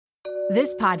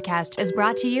This podcast is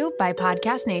brought to you by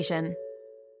Podcast Nation.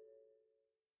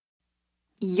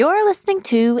 You're listening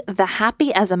to the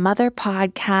Happy as a Mother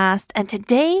podcast, and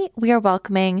today we are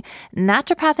welcoming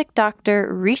naturopathic Dr.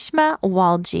 Rishma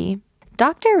Walji.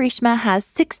 Dr. Rishma has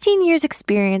 16 years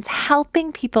experience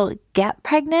helping people get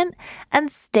pregnant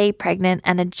and stay pregnant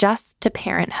and adjust to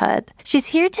parenthood. She's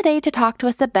here today to talk to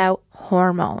us about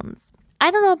hormones.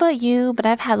 I don't know about you, but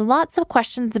I've had lots of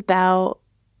questions about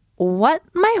what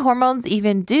my hormones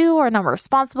even do or I'm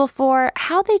responsible for,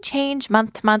 how they change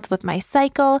month to month with my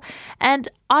cycle, and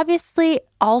obviously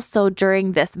also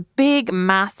during this big,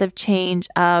 massive change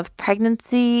of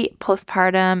pregnancy,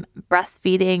 postpartum,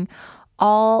 breastfeeding,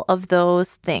 all of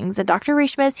those things. And Dr.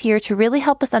 Rishma is here to really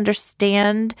help us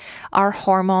understand our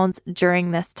hormones during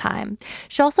this time.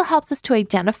 She also helps us to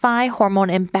identify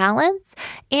hormone imbalance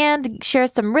and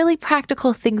shares some really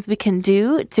practical things we can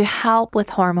do to help with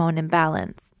hormone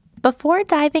imbalance. Before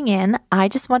diving in, I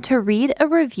just want to read a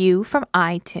review from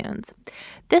iTunes.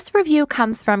 This review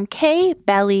comes from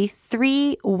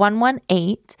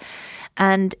KBelly3118,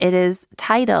 and it is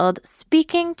titled,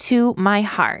 Speaking to My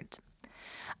Heart.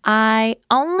 I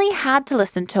only had to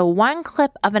listen to one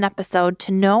clip of an episode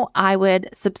to know I would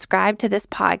subscribe to this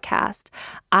podcast.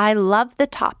 I love the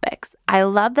topics. I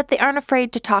love that they aren't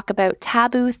afraid to talk about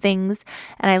taboo things,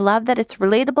 and I love that it's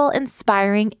relatable,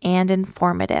 inspiring, and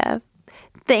informative.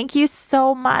 Thank you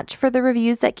so much for the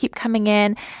reviews that keep coming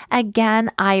in.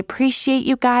 Again, I appreciate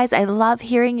you guys. I love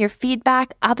hearing your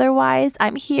feedback. Otherwise,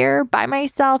 I'm here by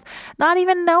myself, not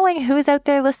even knowing who's out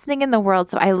there listening in the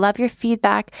world. So I love your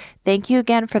feedback. Thank you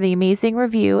again for the amazing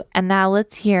review. And now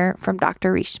let's hear from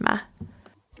Dr. Rishma.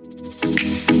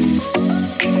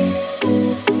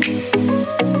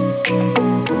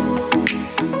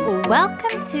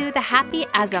 Welcome to the Happy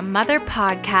as a Mother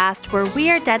podcast, where we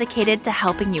are dedicated to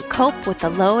helping you cope with the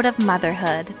load of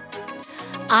motherhood.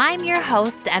 I'm your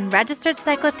host and registered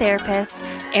psychotherapist,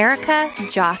 Erica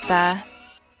Jossa.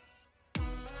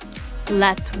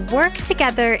 Let's work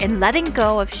together in letting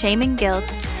go of shame and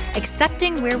guilt,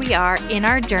 accepting where we are in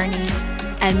our journey,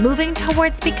 and moving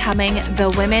towards becoming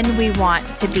the women we want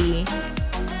to be.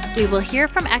 We will hear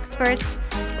from experts,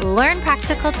 learn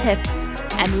practical tips,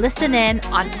 and listen in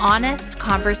on honest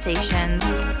conversations.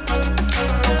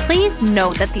 Please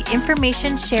note that the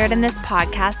information shared in this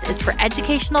podcast is for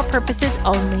educational purposes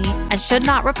only and should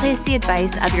not replace the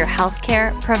advice of your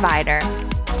healthcare provider.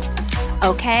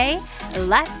 Okay,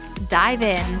 let's dive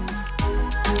in.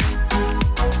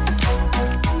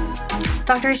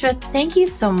 Dr. Rishma, thank you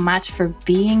so much for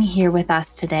being here with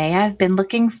us today. I've been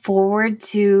looking forward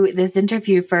to this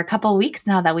interview for a couple of weeks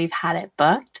now that we've had it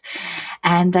booked.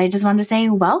 And I just wanted to say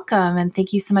welcome and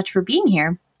thank you so much for being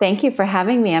here. Thank you for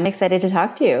having me. I'm excited to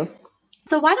talk to you.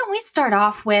 So why don't we start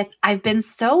off with, I've been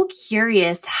so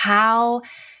curious how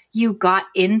you got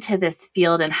into this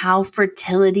field and how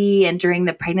fertility and during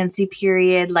the pregnancy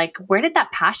period, like where did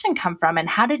that passion come from and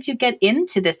how did you get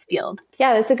into this field?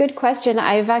 Yeah, that's a good question.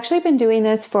 I've actually been doing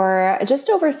this for just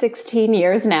over 16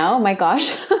 years now. Oh my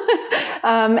gosh.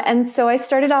 And so I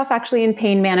started off actually in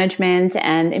pain management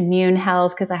and immune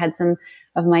health because I had some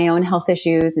of my own health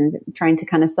issues and trying to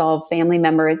kind of solve family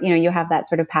members. You know, you have that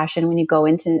sort of passion when you go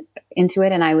into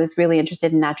it. And I was really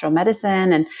interested in natural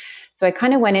medicine. And so I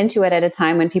kind of went into it at a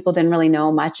time when people didn't really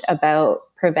know much about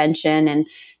prevention and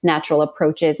natural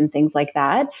approaches and things like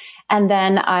that. And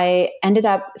then I ended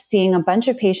up seeing a bunch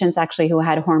of patients actually who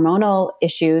had hormonal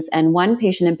issues. And one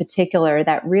patient in particular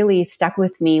that really stuck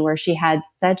with me, where she had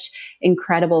such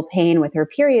incredible pain with her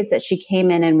periods that she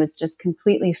came in and was just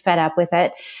completely fed up with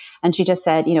it. And she just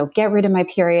said, get rid of my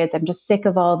periods. I'm just sick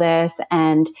of all this.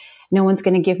 And no one's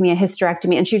going to give me a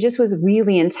hysterectomy. And she just was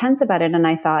really intense about it. And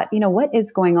I thought, what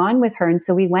is going on with her? And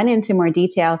so we went into more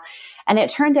detail. And it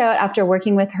turned out after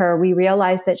working with her, we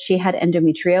realized that she had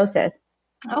endometriosis.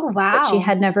 Oh, wow. That she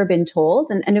had never been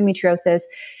told. And endometriosis,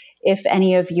 if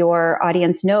any of your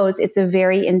audience knows, it's a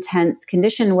very intense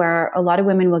condition where a lot of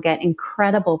women will get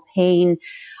incredible pain,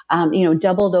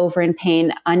 doubled over in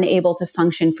pain, unable to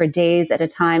function for days at a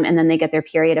time. And then they get their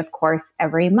period, of course,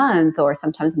 every month or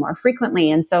sometimes more frequently.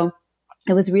 And so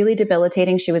it was really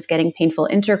debilitating. She was getting painful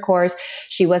intercourse.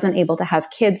 She wasn't able to have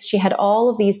kids. She had all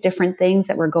of these different things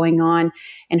that were going on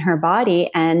in her body,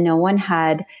 and no one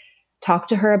had talk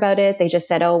to her about it. They just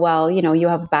said, oh, well, you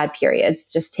have bad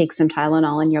periods, just take some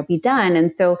Tylenol and you'll be done.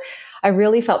 And so I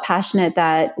really felt passionate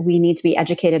that we need to be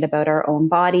educated about our own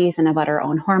bodies and about our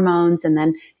own hormones. And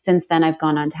then since then, I've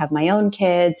gone on to have my own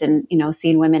kids and,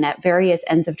 seen women at various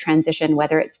ends of transition,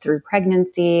 whether it's through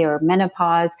pregnancy or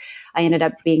menopause. I ended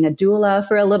up being a doula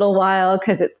for a little while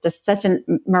because it's just such a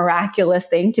miraculous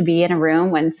thing to be in a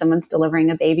room when someone's delivering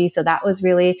a baby. So that was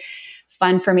really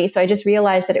fun for me. So I just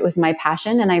realized that it was my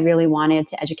passion and I really wanted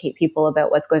to educate people about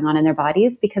what's going on in their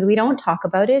bodies because we don't talk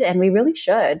about it and we really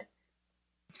should.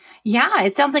 Yeah,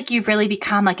 it sounds like you've really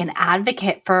become like an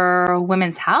advocate for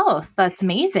women's health. That's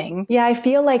amazing. Yeah, I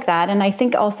feel like that. And I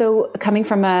think also coming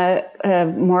from a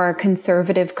more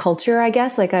conservative culture, I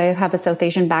guess, like I have a South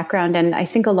Asian background and I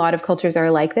think a lot of cultures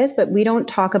are like this, but we don't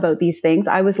talk about these things.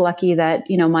 I was lucky that,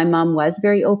 my mom was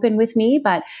very open with me,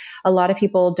 but a lot of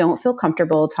people don't feel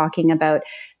comfortable talking about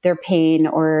their pain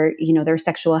or, their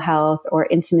sexual health or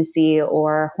intimacy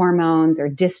or hormones or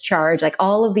discharge, like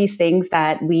all of these things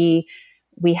that we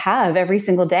have every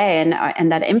single day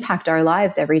and that impact our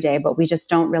lives every day, but we just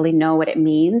don't really know what it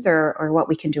means or what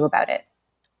we can do about it.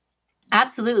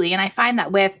 Absolutely. And I find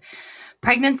that with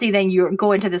pregnancy, then you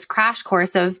go into this crash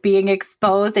course of being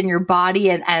exposed in your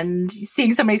body and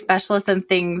seeing so many specialists and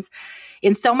things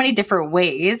in so many different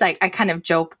ways. I kind of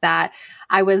joke that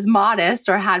I was modest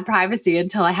or had privacy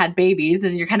until I had babies,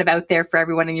 and you're kind of out there for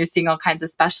everyone and you're seeing all kinds of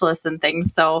specialists and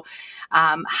things. So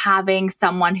having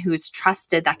someone who's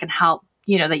trusted that can help,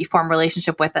 that you form a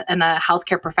relationship with and a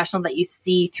healthcare professional that you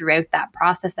see throughout that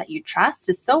process that you trust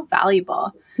is so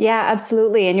valuable. Yeah,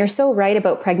 absolutely. And you're so right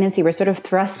about pregnancy. We're sort of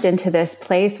thrust into this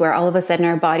place where all of a sudden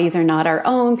our bodies are not our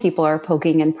own. People are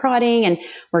poking and prodding, and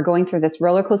we're going through this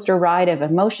roller coaster ride of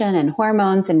emotion and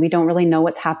hormones, and we don't really know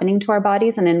what's happening to our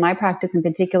bodies. And in my practice in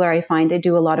particular, I find I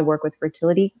do a lot of work with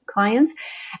fertility clients,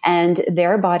 and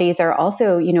their bodies are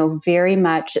also, very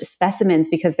much specimens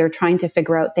because they're trying to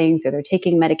figure out things or they're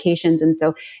taking medications. And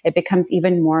so it becomes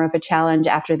even more of a challenge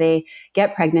after they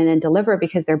get pregnant and deliver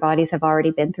because their bodies have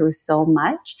already been through so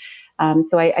much.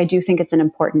 So I do think it's an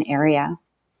important area.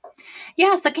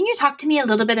 Yeah. So can you talk to me a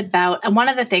little bit about, and one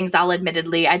of the things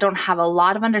admittedly, I don't have a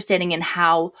lot of understanding in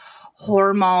how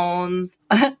hormones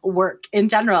work in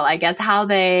general, I guess, how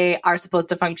they are supposed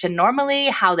to function normally,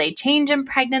 how they change in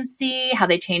pregnancy, how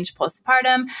they change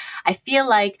postpartum. I feel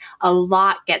like a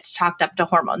lot gets chalked up to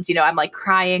hormones. I'm like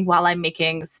crying while I'm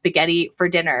making spaghetti for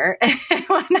dinner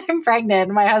when I'm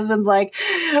pregnant. My husband's like,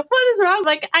 what is wrong?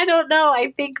 Like, I don't know.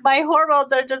 I think my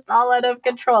hormones are just all out of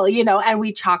control, and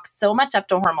we chalk so much up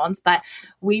to hormones, but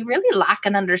we really lack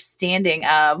an understanding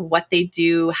of what they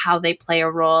do, how they play a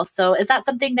role. So is that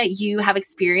something that you have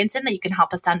experience in that you can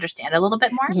help us to understand a little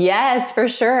bit more? Yes, for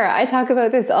sure. I talk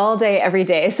about this all day, every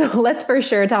day. So let's for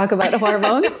sure talk about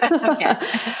hormones.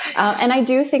 And I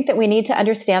do think that we need to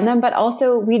understand them, but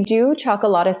also we do chalk a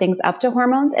lot of things up to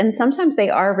hormones, and sometimes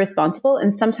they are responsible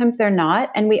and sometimes they're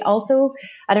not. And we also,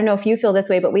 I don't know if you feel this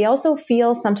way, but we also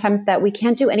feel sometimes that we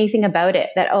can't do anything about it,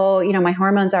 that, my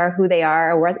hormones are who they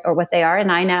are or what they are,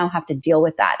 and I now have to deal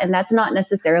with that. And that's not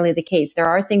necessarily the case. There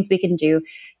are things we can do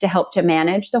to help to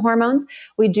manage the hormones.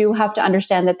 We do have to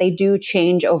understand that they do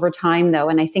change over time, though.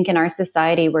 And I think in our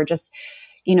society, we're just,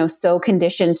 so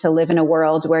conditioned to live in a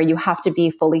world where you have to be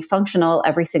fully functional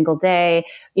every single day,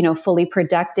 fully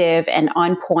productive and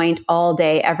on point all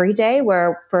day, every day,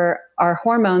 where for our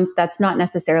hormones, that's not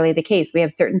necessarily the case. We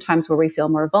have certain times where we feel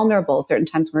more vulnerable, certain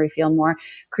times where we feel more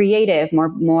creative,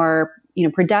 more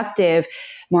productive,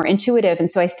 more intuitive. And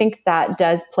so I think that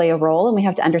does play a role, and we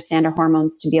have to understand our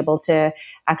hormones to be able to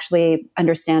actually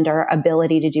understand our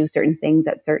ability to do certain things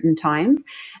at certain times.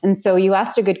 And so you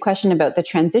asked a good question about the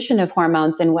transition of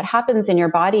hormones, and what happens in your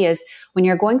body is when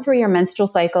you're going through your menstrual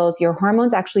cycles, your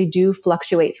hormones actually do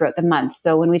fluctuate throughout the month.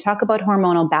 So when we talk about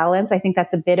hormonal balance, I think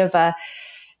that's a bit of a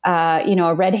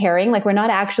red herring. Like, we're not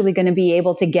actually going to be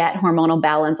able to get hormonal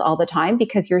balance all the time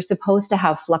because you're supposed to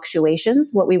have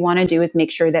fluctuations. What we want to do is make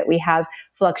sure that we have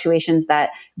fluctuations that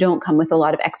don't come with a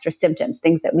lot of extra symptoms,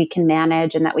 things that we can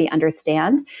manage and that we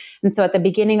understand. And so at the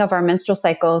beginning of our menstrual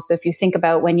cycle, so if you think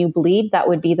about when you bleed, that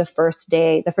would be the first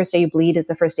day you bleed is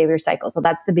the first day of your cycle. So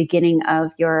that's the beginning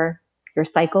of your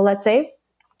cycle, let's say.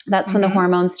 That's when the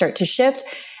hormones start to shift.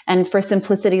 And for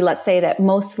simplicity, let's say that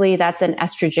mostly that's an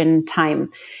estrogen time.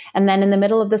 And then in the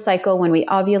middle of the cycle, when we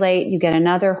ovulate, you get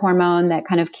another hormone that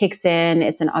kind of kicks in.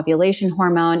 It's an ovulation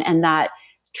hormone, and that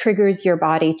triggers your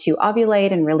body to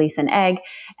ovulate and release an egg.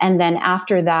 And then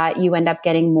after that, you end up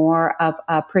getting more of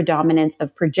a predominance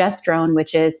of progesterone,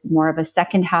 which is more of a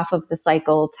second half of the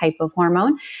cycle type of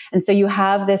hormone. And so you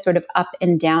have this sort of up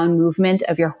and down movement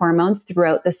of your hormones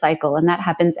throughout the cycle. And that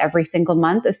happens every single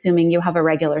month, assuming you have a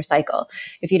regular cycle.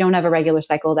 If you don't have a regular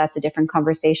cycle, that's a different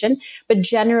conversation. But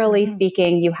generally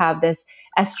speaking, you have this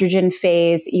estrogen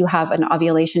phase, you have an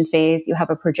ovulation phase, you have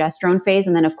a progesterone phase,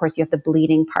 and then of course you have the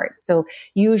bleeding part. So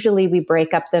usually we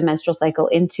break up the menstrual cycle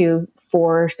into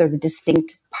 4 sort of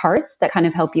distinct parts that kind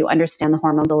of help you understand the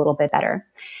hormones a little bit better.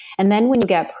 And then when you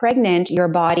get pregnant, your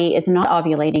body is not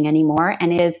ovulating anymore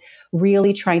and is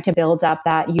really trying to build up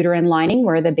that uterine lining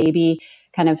where the baby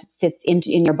kind of sits in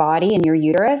your body, in your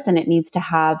uterus, and it needs to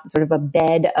have sort of a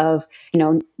bed of,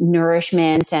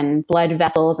 nourishment and blood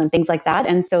vessels and things like that.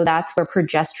 And so that's where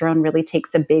progesterone really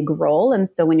takes a big role. And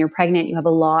so when you're pregnant, you have a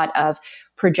lot of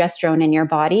progesterone in your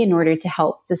body in order to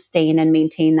help sustain and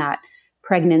maintain that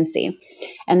pregnancy.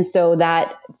 And so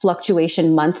that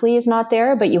fluctuation monthly is not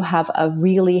there, but you have a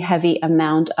really heavy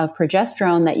amount of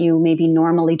progesterone that you maybe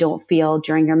normally don't feel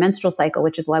during your menstrual cycle,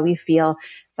 which is why we feel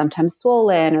sometimes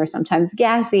swollen or sometimes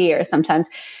gassy or sometimes,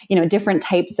 different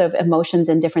types of emotions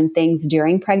and different things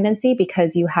during pregnancy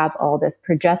because you have all this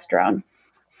progesterone.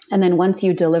 And then once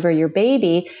you deliver your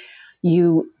baby,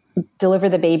 you deliver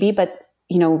the baby, but,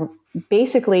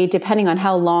 basically, depending on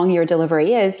how long your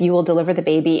delivery is, you will deliver the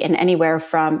baby in anywhere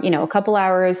from, a couple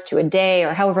hours to a day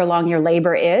or however long your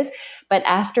labor is. But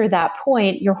after that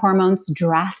point, your hormones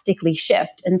drastically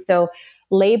shift. And so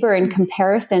labor in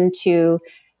comparison to,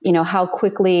 how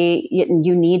quickly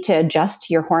you need to adjust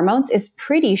to your hormones is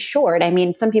pretty short. I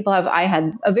mean, I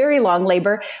had a very long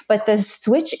labor, but the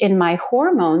switch in my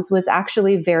hormones was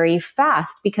actually very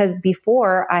fast because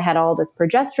before I had all this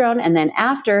progesterone and then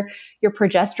after your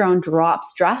progesterone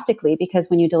drops drastically because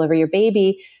when you deliver your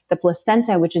baby, the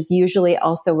placenta, which is usually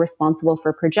also responsible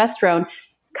for progesterone,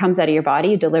 comes out of your body,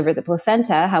 you deliver the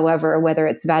placenta, however, whether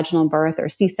it's vaginal birth or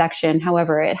C-section,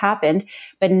 however it happened.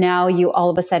 But now you all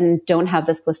of a sudden don't have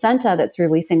this placenta that's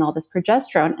releasing all this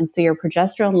progesterone. And so your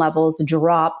progesterone levels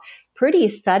drop pretty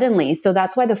suddenly. So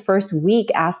that's why the first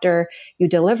week after you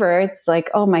deliver, it's like,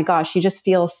 oh my gosh, you just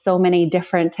feel so many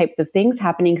different types of things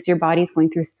happening because your body's going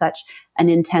through such an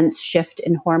intense shift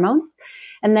in hormones.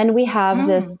 And then we have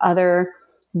this other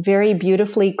very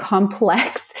beautifully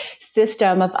complex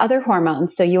system of other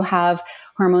hormones. So you have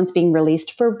hormones being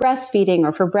released for breastfeeding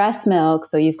or for breast milk.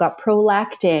 So you've got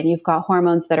prolactin, you've got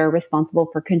hormones that are responsible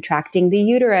for contracting the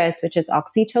uterus, which is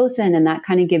oxytocin. And that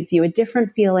kind of gives you a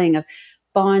different feeling of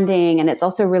bonding. And it's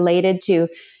also related to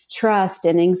trust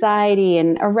and anxiety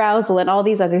and arousal and all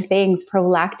these other things.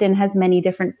 Prolactin has many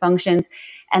different functions.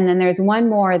 And then there's one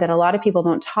more that a lot of people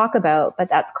don't talk about, but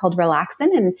that's called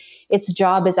relaxin. And its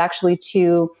job is actually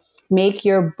to make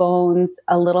your bones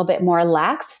a little bit more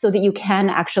lax so that you can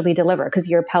actually deliver because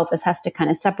your pelvis has to kind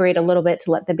of separate a little bit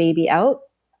to let the baby out.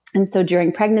 And so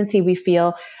during pregnancy, we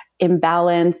feel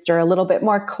imbalanced or a little bit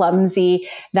more clumsy.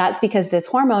 That's because this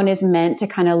hormone is meant to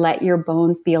kind of let your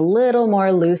bones be a little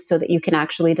more loose so that you can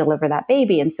actually deliver that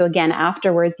baby. And so again,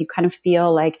 afterwards, you kind of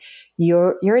feel like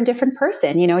you're a different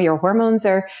person. Your hormones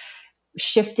are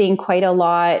shifting quite a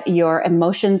lot. Your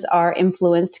emotions are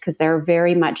influenced because they're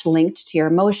very much linked to your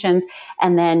emotions.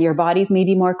 And then your body's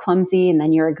maybe more clumsy and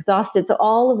then you're exhausted. So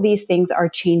all of these things are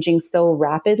changing so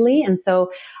rapidly. And so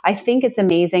I think it's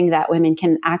amazing that women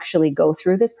can actually go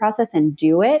through this process and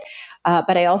do it.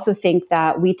 But I also think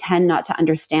that we tend not to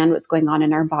understand what's going on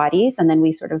in our bodies. And then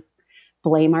we sort of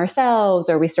blame ourselves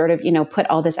or we sort of, put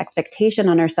all this expectation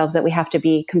on ourselves that we have to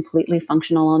be completely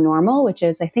functional and normal, which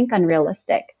is, I think,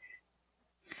 unrealistic.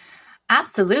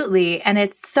 Absolutely. And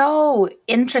it's so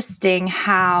interesting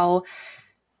how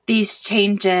these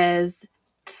changes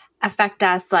affect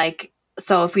us.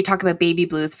 So if we talk about baby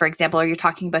blues, for example, or you're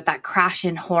talking about that crash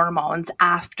in hormones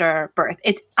after birth,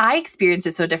 I experience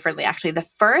it so differently. Actually, the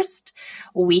first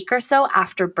week or so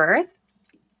after birth,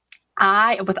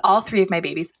 with all 3 of my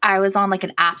babies, I was on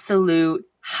an absolute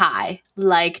high.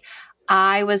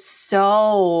 I was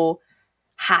so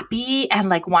happy and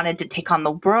wanted to take on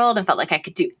the world and felt like I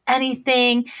could do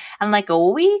anything. And a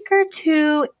week or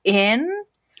 2 in,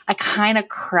 I kind of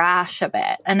crash a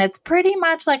bit. And it's pretty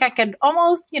much I could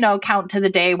almost, count to the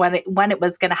day when it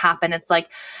was going to happen. It's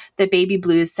the baby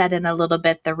blues set in a little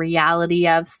bit. The reality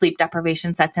of sleep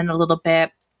deprivation sets in a little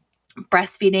bit.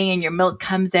 Breastfeeding and your milk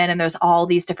comes in and there's all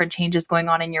these different changes going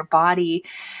on in your body.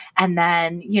 And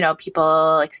then,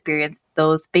 people experience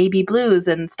those baby blues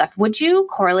and stuff. Would you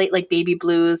correlate like baby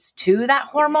blues to that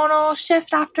hormonal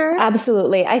shift after?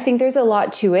 Absolutely. I think there's a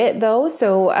lot to it though.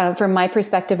 So from my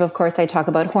perspective, of course, I talk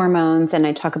about hormones and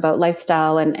I talk about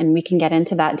lifestyle and we can get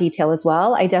into that detail as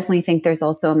well. I definitely think there's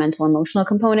also a mental emotional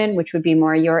component, which would be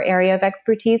more your area of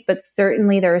expertise, but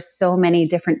certainly there are so many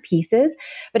different pieces.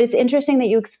 But it's interesting that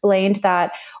you explained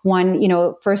that one,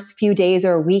 first few days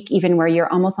or a week, even where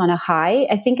you're almost on a high.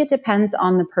 I think it depends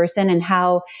on the person and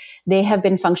how they have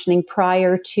been functioning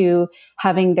prior to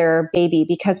having their baby,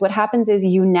 because what happens is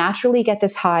you naturally get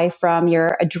this high from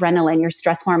your adrenaline, your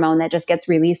stress hormone that just gets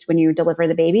released when you deliver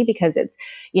the baby because it's,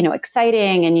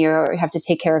 exciting and you have to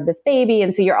take care of this baby.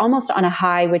 And so you're almost on a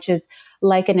high, which is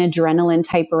like an adrenaline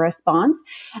type of response.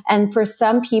 And for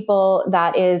some people,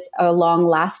 that is a long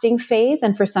lasting phase.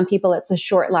 And for some people, it's a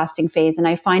short lasting phase. And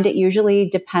I find it usually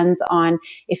depends on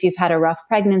if you've had a rough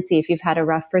pregnancy, if you've had a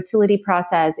rough fertility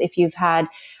process, if you've had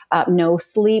no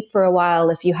sleep for a while,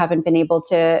 if you haven't been able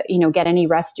to, get any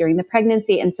rest during the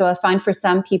pregnancy. And so I find for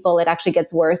some people, it actually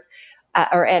gets worse.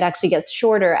 Or it actually gets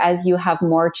shorter as you have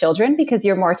more children because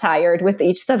you're more tired with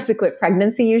each subsequent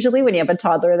pregnancy, usually when you have a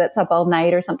toddler that's up all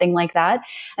night or something like that.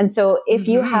 And so if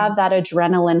you have that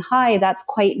adrenaline high, that's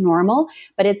quite normal,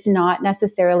 but it's not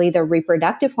necessarily the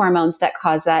reproductive hormones that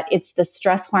cause that. It's the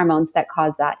stress hormones that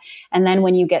cause that. And then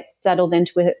when you get settled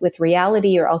into it with reality,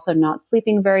 you're also not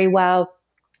sleeping very well.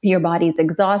 Your body's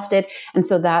exhausted. And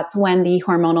so that's when the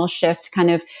hormonal shift, kind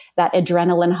of that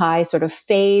adrenaline high sort of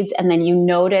fades. And then you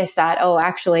notice that, oh,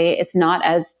 actually it's not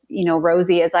as,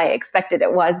 rosy as I expected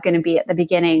it was going to be at the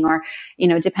beginning, or,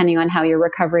 depending on how your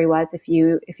recovery was, if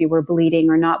you were bleeding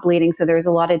or not bleeding. So there's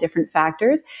a lot of different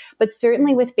factors, but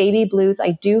certainly with baby blues,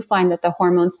 I do find that the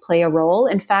hormones play a role.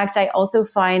 In fact, I also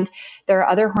find there are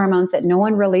other hormones that no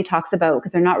one really talks about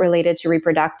because they're not related to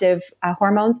reproductive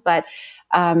hormones, but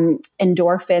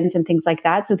endorphins and things like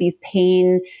that. So these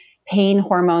pain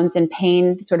hormones and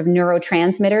pain sort of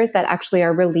neurotransmitters that actually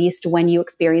are released when you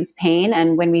experience pain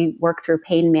and when we work through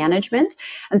pain management.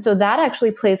 And so that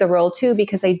actually plays a role too,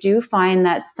 because I do find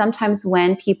that sometimes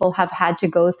when people have had to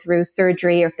go through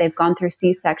surgery, or if they've gone through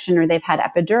C-section or they've had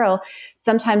epidural,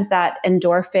 sometimes that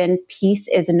endorphin piece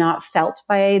is not felt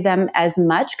by them as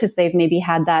much because they've maybe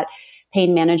had that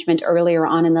pain management earlier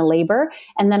on in the labor.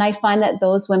 And then I find that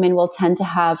those women will tend to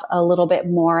have a little bit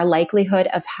more likelihood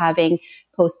of having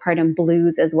postpartum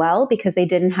blues as well, because they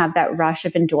didn't have that rush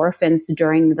of endorphins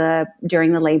during the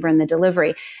labor and the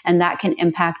delivery. And that can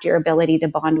impact your ability to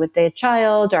bond with the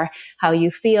child or how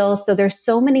you feel. So there's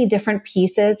so many different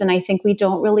pieces. And I think we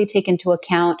don't really take into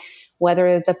account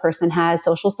whether the person has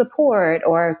social support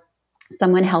or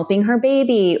someone helping her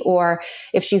baby, or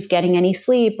if she's getting any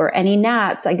sleep or any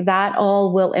naps. Like that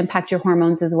all will impact your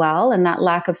hormones as well. And that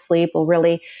lack of sleep will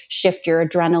really shift your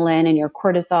adrenaline and your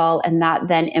cortisol, and that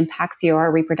then impacts your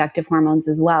reproductive hormones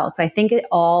as well. So I think it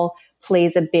all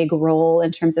plays a big role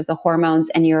in terms of the hormones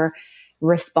and your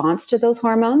response to those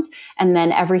hormones. And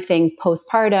then everything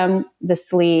postpartum, the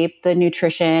sleep, the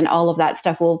nutrition, all of that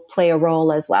stuff will play a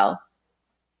role as well.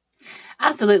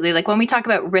 Absolutely. Like when we talk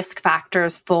about risk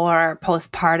factors for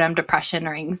postpartum depression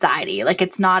or anxiety, like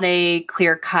it's not a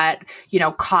clear cut,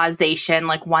 causation,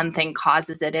 like one thing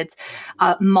causes it. It's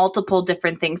multiple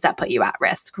different things that put you at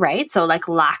risk, right? So like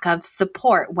lack of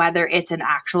support, whether it's an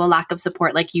actual lack of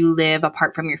support, like you live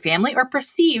apart from your family, or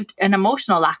perceived an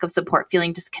emotional lack of support,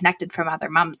 feeling disconnected from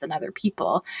other moms and other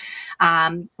people.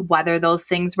 Whether those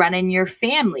things run in your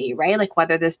family, right? Like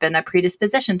whether there's been a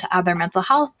predisposition to other mental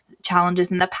health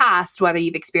challenges in the past, whether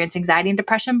you've experienced anxiety and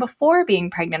depression before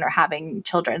being pregnant or having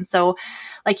children. So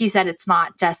like you said, it's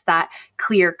not just that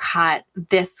clear cut,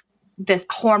 this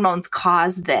hormones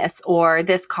cause this or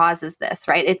this causes this,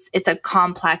 right? It's a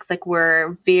complex, like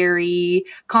we're very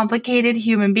complicated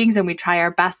human beings and we try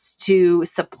our best to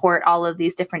support all of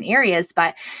these different areas.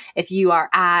 But if you are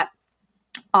at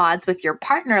odds with your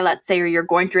partner, let's say, or you're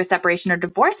going through a separation or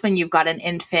divorce when you've got an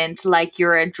infant, like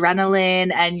your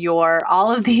adrenaline and your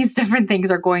all of these different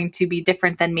things are going to be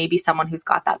different than maybe someone who's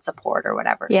got that support or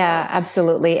whatever. Yeah,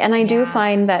 absolutely. And I do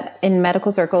find that in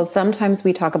medical circles, sometimes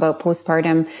we talk about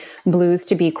postpartum blues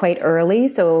to be quite early.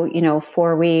 So,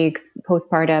 4 weeks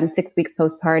postpartum, 6 weeks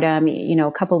postpartum,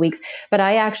 a couple weeks. But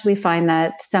I actually find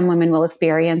that some women will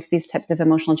experience these types of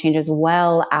emotional changes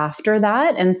well after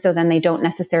that. And so then they don't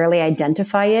necessarily identify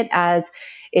it as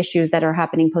issues that are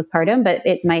happening postpartum, but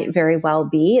it might very well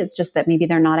be. It's just that maybe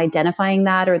they're not identifying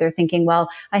that, or they're thinking, well,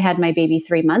 I had my baby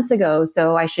 3 months ago,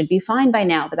 so I should be fine by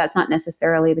now, but that's not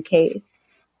necessarily the case.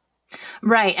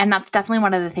 Right. And that's definitely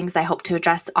one of the things I hope to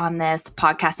address on this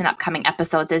podcast and upcoming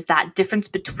episodes is that difference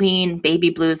between baby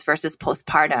blues versus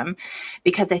postpartum.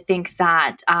 Because I think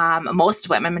that most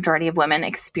women, majority of women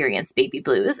experience baby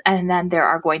blues. And then there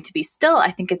are going to be still,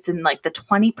 I think it's in like the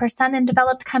 20% in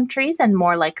developed countries and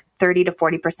more like 30 to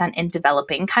 40% in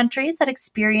developing countries that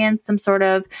experience some sort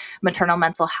of maternal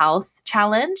mental health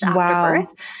challenge after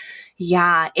birth.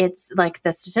 Yeah, it's like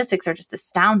the statistics are just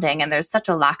astounding. And there's such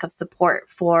a lack of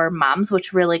support for moms,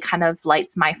 which really kind of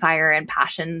lights my fire and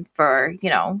passion for,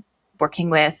 working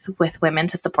with women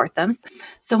to support them.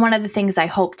 So one of the things I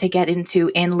hope to get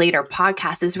into in later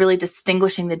podcasts is really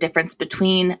distinguishing the difference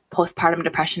between postpartum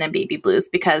depression and baby blues,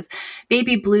 because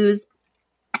baby blues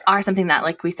are something that,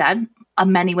 like we said,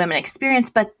 many women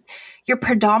experience, but your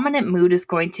predominant mood is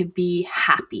going to be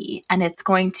happy, and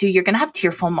you're going to have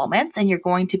tearful moments, and you're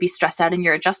going to be stressed out, and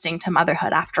you're adjusting to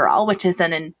motherhood after all, which is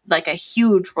like a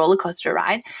huge roller coaster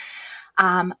ride.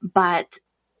 But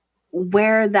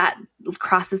where that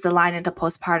crosses the line into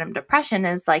postpartum depression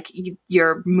is like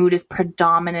your mood is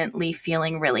predominantly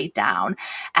feeling really down,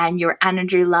 and your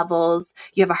energy levels,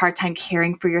 you have a hard time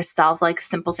caring for yourself, like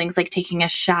simple things like taking a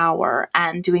shower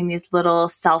and doing these little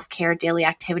self-care daily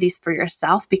activities for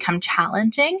yourself become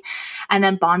challenging. And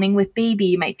then bonding with baby,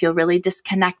 you might feel really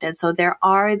disconnected. So there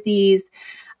are these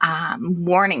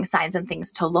warning signs and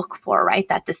things to look for, right,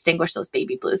 that distinguish those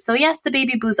baby blues. So yes, the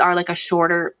baby blues are like a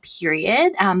shorter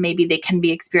period. Maybe they can be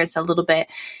experienced a little bit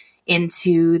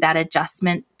into that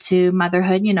adjustment to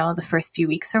motherhood, the first few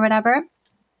weeks or whatever.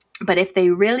 But if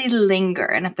they really linger,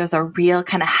 and if there's a real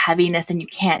kind of heaviness and you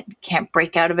can't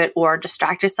break out of it or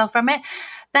distract yourself from it,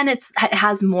 then it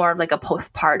has more of like a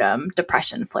postpartum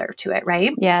depression flare to it,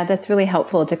 right? Yeah, that's really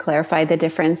helpful to clarify the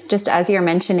difference. Just as you're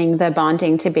mentioning the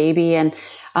bonding to baby and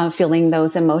feeling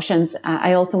those emotions,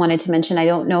 I also wanted to mention, I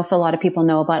don't know if a lot of people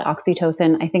know about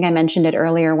oxytocin. I think I mentioned it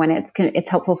earlier when it's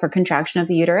helpful for contraction of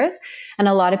the uterus. And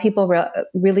a lot of people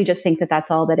really just think that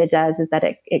that's all that it does, is that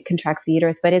it contracts the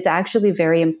uterus, but it's actually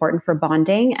very important for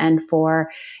bonding and for,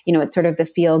 it's sort of the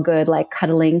feel good, like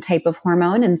cuddling type of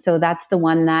hormone. And so that's the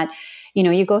one that,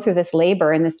 you go through this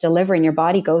labor and this delivery and your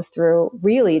body goes through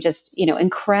really just,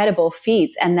 incredible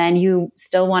feats. And then you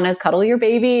still want to cuddle your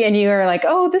baby and you're like,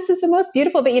 oh, this is the most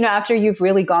beautiful. But, after you've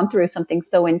really gone through something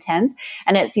so intense,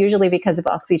 and it's usually because of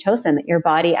oxytocin that your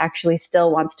body actually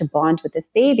still wants to bond with this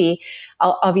baby.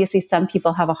 Obviously, some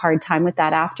people have a hard time with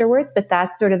that afterwards, but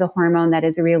that's sort of the hormone that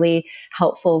is really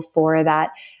helpful for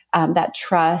that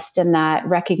trust and that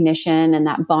recognition and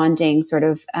that bonding sort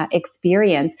of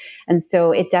experience. And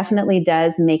so it definitely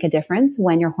does make a difference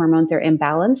when your hormones are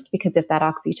imbalanced, because if that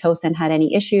oxytocin had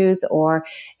any issues, or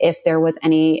if there was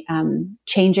any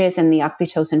changes in the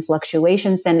oxytocin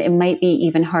fluctuations, then it might be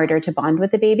even harder to bond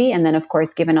with the baby. And then, of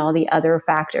course, given all the other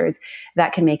factors,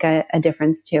 that can make a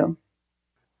difference too.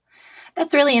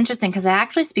 That's really interesting, because I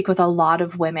actually speak with a lot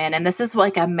of women, and this is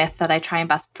like a myth that I try and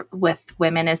bust with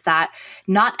women, is that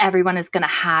not everyone is going to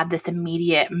have this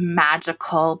immediate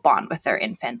magical bond with their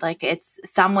infant. Like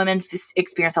some women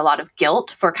experience a lot of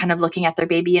guilt for kind of looking at their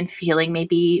baby and feeling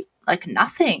maybe like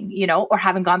nothing, or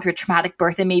having gone through a traumatic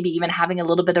birth and maybe even having a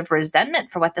little bit of resentment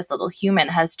for what this little human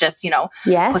has just,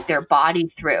 Yes. put their body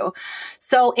through.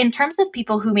 So in terms of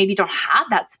people who maybe don't have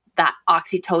that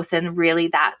oxytocin, really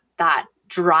that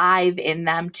drive in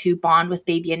them to bond with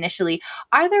baby initially,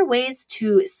 are there ways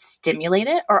to stimulate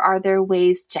it, or are there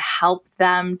ways to help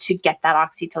them to get that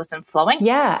oxytocin flowing?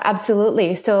 Yeah,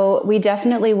 absolutely. So we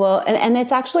definitely will. And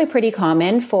it's actually pretty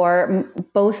common for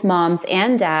both moms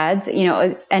and dads,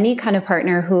 any kind of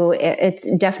partner who it's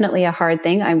definitely a hard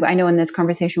thing. I know in this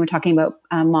conversation, we're talking about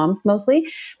moms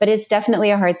mostly, but it's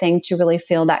definitely a hard thing to really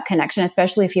feel that connection,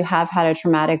 especially if you have had a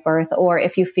traumatic birth or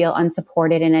if you feel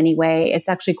unsupported in any way. It's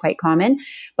actually quite common.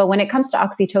 But when it comes to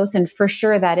oxytocin, for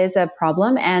sure, that is a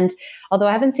problem. And although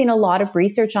I haven't seen a lot of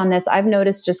research on this, I've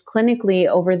noticed just clinically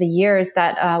over the years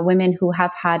that women who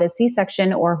have had a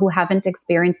C-section or who haven't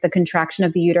experienced the contraction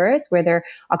of the uterus, where their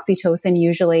oxytocin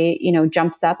usually,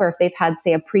 jumps up, or if they've had,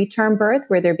 say, a preterm birth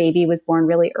where their baby was born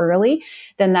really early,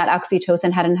 then that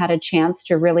oxytocin hadn't had a chance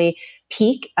to really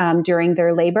peak during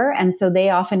their labor. And so they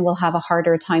often will have a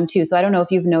harder time too. So I don't know if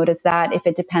you've noticed that, if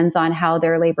it depends on how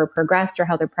their labor progressed or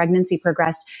how their pregnancy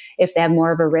progressed, if they have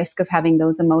more of a risk of having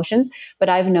those emotions. But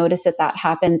I've noticed that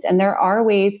happens. And there are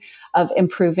ways of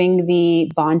improving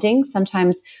the bonding.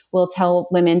 Sometimes we'll tell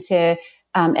women to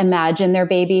imagine their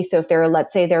baby. So if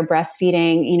let's say they're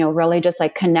breastfeeding, really just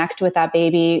like connect with that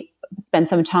baby, spend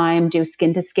some time, do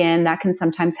skin to skin. That can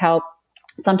sometimes help.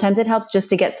 Sometimes it helps just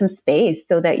to get some space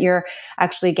so that you're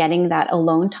actually getting that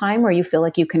alone time where you feel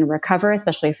like you can recover,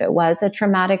 especially if it was a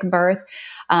traumatic birth.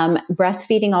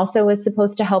 Breastfeeding also is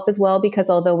supposed to help as well, because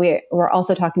although we're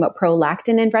also talking about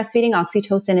prolactin in breastfeeding,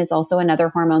 oxytocin is also another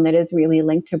hormone that is really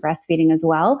linked to breastfeeding as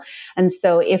well. And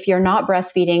so if you're not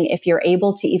breastfeeding, if you're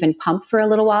able to even pump for a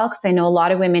little while, because I know a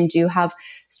lot of women do have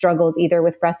struggles either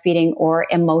with breastfeeding or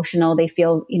emotional, they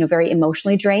feel, very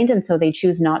emotionally drained. And so they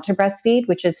choose not to breastfeed,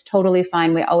 which is totally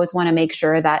fine. We always want to make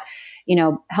sure that,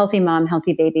 healthy mom,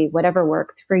 healthy baby, whatever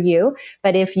works for you.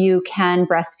 But if you can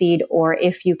breastfeed or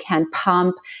if you can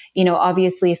pump,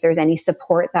 obviously if there's any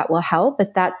support that will help,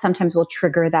 but that sometimes will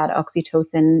trigger that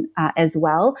oxytocin as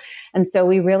well. And so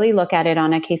we really look at it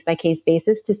on a case by case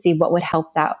basis to see what would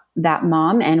help that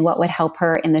mom and what would help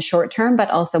her in the short term, but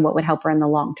also what would help her in the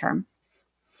long term.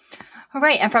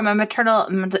 Right. And from a maternal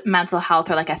mental health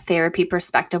or like a therapy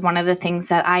perspective, one of the things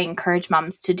that I encourage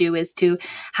moms to do is to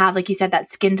have, like you said,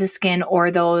 that skin to skin or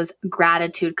those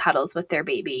gratitude cuddles with their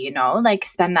baby, like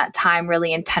spend that time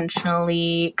really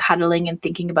intentionally cuddling and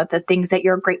thinking about the things that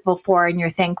you're grateful for and you're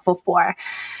thankful for,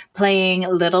 playing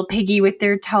little piggy with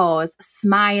their toes,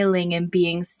 smiling and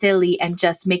being silly and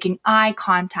just making eye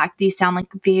contact. These sound like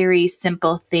very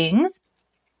simple things,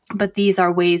 but these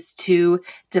are ways to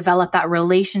develop that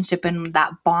relationship and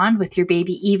that bond with your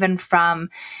baby, even from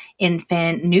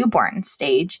infant, newborn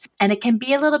stage. And it can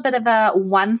be a little bit of a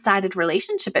one-sided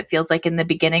relationship, it feels like in the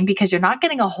beginning, because you're not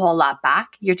getting a whole lot back.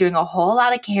 You're doing a whole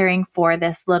lot of caring for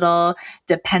this little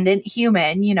dependent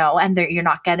human, and you're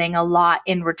not getting a lot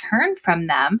in return from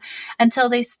them until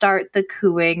they start the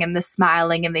cooing and the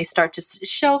smiling and they start to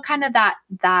show kind of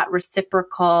that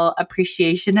reciprocal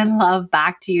appreciation and love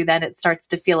back to you. Then it starts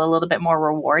to feel a little bit more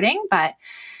rewarding. But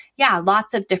yeah,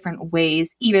 lots of different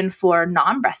ways, even for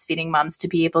non-breastfeeding moms, to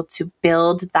be able to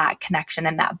build that connection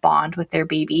and that bond with their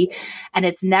baby. And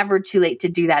it's never too late to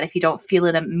do that if you don't feel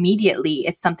it immediately.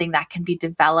 It's something that can be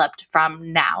developed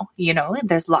from now.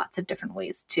 There's lots of different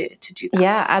ways to do that.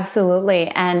 Yeah, absolutely.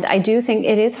 And I do think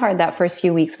it is hard that first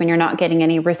few weeks when you're not getting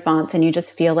any response and you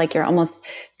just feel like you're almost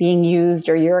being used,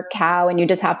 or you're a cow and you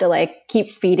just have to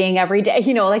keep feeding every day.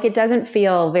 It doesn't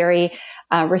feel very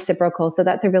reciprocal. So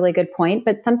that's a really good point.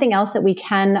 But something else that we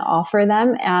can offer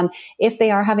them, if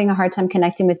they are having a hard time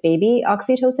connecting with baby,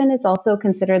 oxytocin is also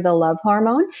considered the love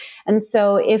hormone. And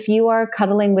so if you are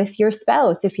cuddling with your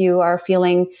spouse, if you are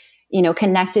feeling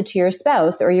connected to your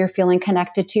spouse, or you're feeling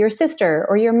connected to your sister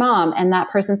or your mom, and that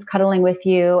person's cuddling with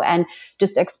you and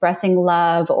just expressing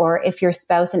love, or if your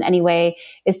spouse in any way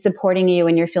is supporting you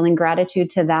and you're feeling gratitude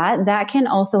to that can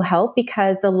also help,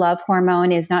 because the love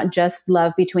hormone is not just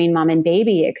love between mom and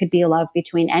baby. It could be love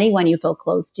between anyone you feel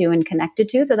close to and connected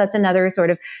to. So that's another sort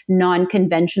of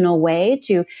non-conventional way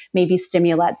to maybe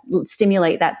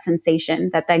stimulate that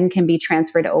sensation that then can be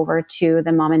transferred over to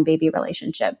the mom and baby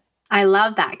relationship. I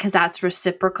love that, because that's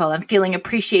reciprocal, and feeling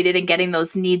appreciated and getting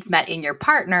those needs met in your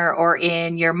partner or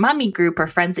in your mommy group or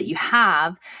friends that you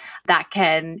have that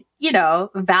can,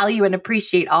 value and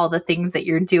appreciate all the things that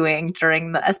you're doing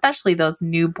during especially those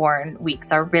newborn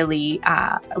weeks are really,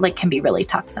 can be really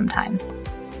tough sometimes.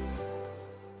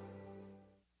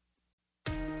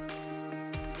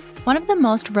 One of the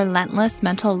most relentless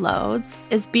mental loads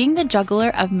is being the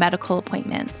juggler of medical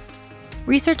appointments.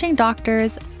 Researching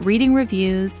doctors, reading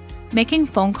reviews, making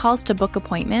phone calls to book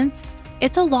appointments,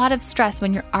 it's a lot of stress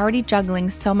when you're already juggling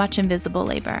so much invisible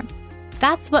labor.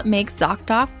 That's what makes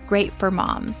ZocDoc great for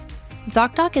moms.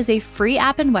 ZocDoc is a free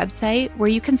app and website where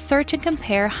you can search and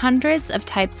compare hundreds of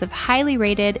types of highly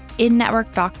rated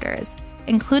in-network doctors,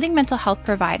 including mental health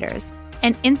providers,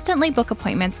 and instantly book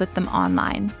appointments with them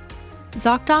online.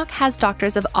 ZocDoc has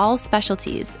doctors of all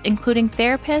specialties, including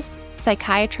therapists,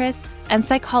 psychiatrists, and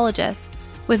psychologists,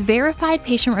 with verified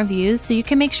patient reviews so you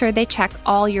can make sure they check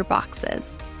all your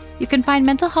boxes. You can find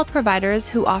mental health providers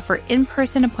who offer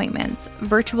in-person appointments,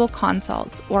 virtual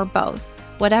consults, or both,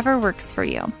 whatever works for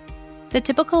you. The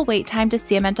typical wait time to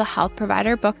see a mental health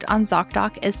provider booked on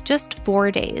ZocDoc is just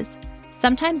 4 days.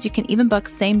 Sometimes you can even book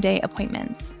same-day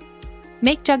appointments.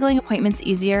 Make juggling appointments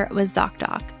easier with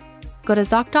ZocDoc. Go to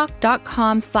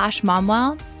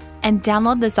ZocDoc.com/momwell and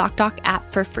download the ZocDoc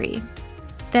app for free.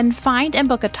 Then find and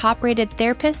book a top-rated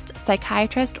therapist,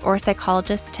 psychiatrist, or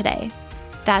psychologist today.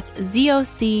 That's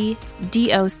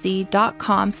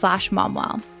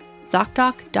ZocDoc.com/momwell.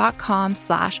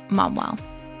 ZocDoc.com/momwell.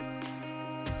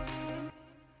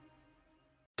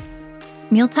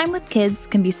 Mealtime with kids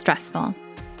can be stressful,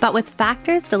 but with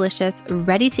Factor's delicious,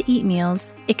 ready-to-eat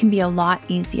meals, it can be a lot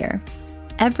easier.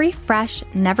 Every fresh,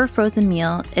 never-frozen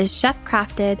meal is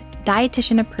chef-crafted,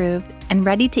 dietitian-approved, and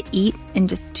ready to eat in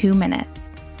just 2 minutes.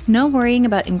 No worrying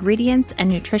about ingredients and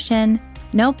nutrition,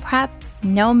 no prep,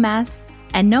 no mess,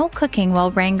 and no cooking while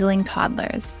wrangling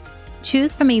toddlers.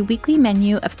 Choose from a weekly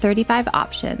menu of 35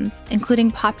 options, including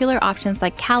popular options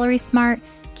like Calorie Smart,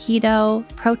 Keto,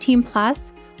 Protein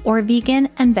Plus, or Vegan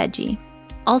and Veggie.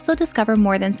 Also discover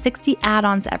more than 60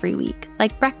 add-ons every week,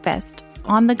 like breakfast,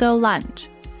 on-the-go lunch,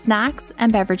 snacks,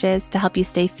 and beverages to help you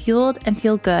stay fueled and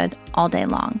feel good all day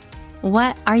long.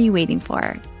 What are you waiting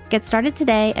for? Get started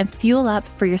today and fuel up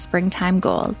for your springtime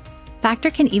goals.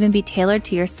 Factor can even be tailored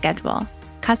to your schedule.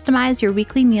 Customize your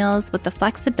weekly meals with the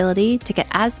flexibility to get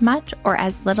as much or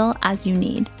as little as you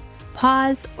need.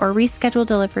 Pause or reschedule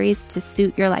deliveries to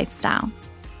suit your lifestyle.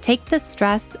 Take the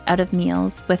stress out of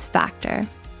meals with Factor.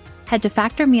 Head to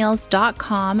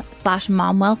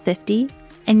factormeals.com/momwell50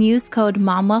 and use code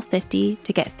momwell50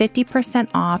 to get 50%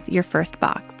 off your first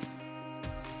box.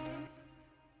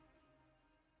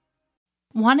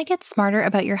 Want to get smarter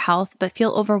about your health but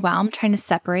feel overwhelmed trying to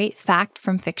separate fact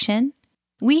from fiction?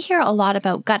 We hear a lot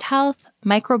about gut health,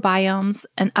 microbiomes,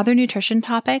 and other nutrition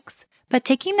topics, but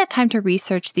taking the time to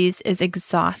research these is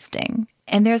exhausting,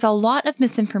 and there's a lot of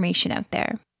misinformation out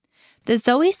there. The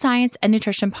Zoe Science and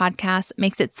Nutrition podcast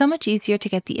makes it so much easier to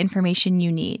get the information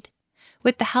you need.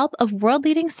 With the help of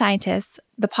world-leading scientists,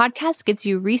 the podcast gives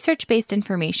you research-based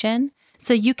information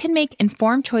so you can make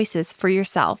informed choices for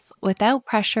yourself without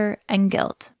pressure and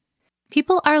guilt.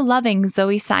 People are loving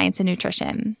Zoe Science and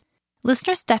Nutrition.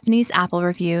 Listener Stephanie's Apple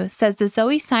review says the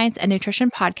Zoe Science and Nutrition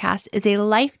podcast is a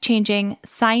life-changing,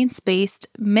 science-based,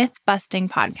 myth-busting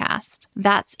podcast.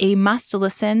 That's a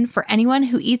must-listen for anyone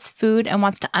who eats food and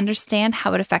wants to understand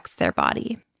how it affects their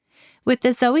body. With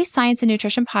the Zoe Science and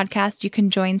Nutrition podcast, you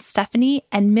can join Stephanie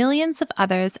and millions of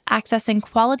others accessing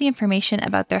quality information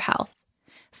about their health.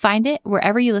 Find it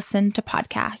wherever you listen to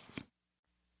podcasts.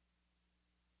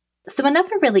 So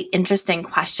another really interesting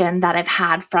question that I've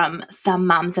had from some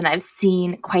moms and I've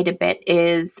seen quite a bit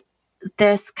is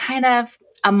this kind of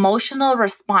emotional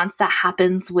response that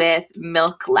happens with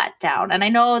milk letdown. And I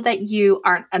know that you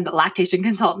aren't a lactation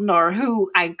consultant or who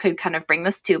I could kind of bring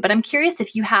this to, but I'm curious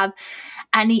if you have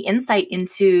any insight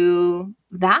into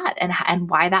that and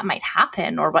why that might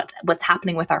happen or what's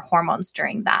happening with our hormones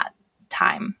during that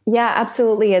time. Yeah,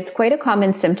 absolutely. It's quite a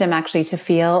common symptom actually to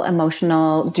feel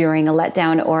emotional during a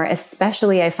letdown, or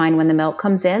especially I find when the milk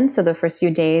comes in. So the first few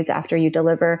days after you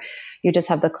deliver, you just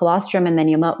have the colostrum and then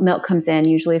your milk comes in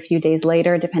usually a few days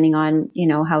later, depending on,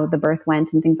 how the birth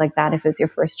went and things like that, if it's your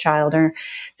first child. Or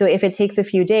so if it takes a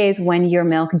few days, when your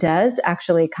milk does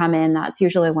actually come in, that's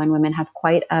usually when women have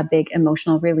quite a big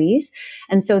emotional release.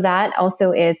 And so that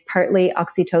also is partly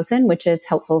oxytocin, which is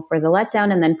helpful for the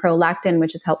letdown, and then prolactin,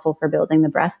 which is helpful for building the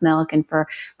breast milk and for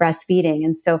breastfeeding.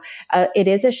 And so it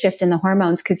is a shift in the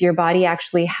hormones because your body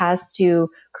actually has to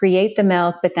create the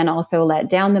milk, but then also let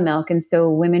down the milk. And so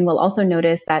women will also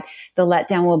notice that the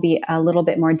letdown will be a little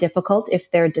bit more difficult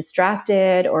if they're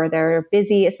distracted or they're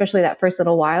busy, especially that first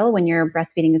little while when your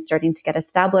breastfeeding is starting to get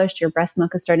established, your breast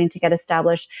milk is starting to get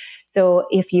established. So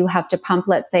if you have to pump,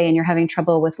 let's say, and you're having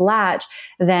trouble with latch,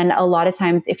 then a lot of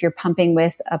times if you're pumping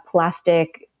with a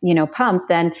plastic pump,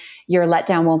 then your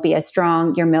letdown won't be as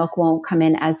strong. Your milk won't come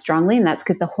in as strongly. And that's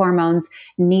because the hormones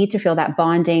need to feel that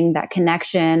bonding, that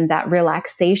connection, that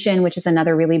relaxation, which is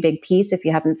another really big piece. If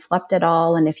you haven't slept at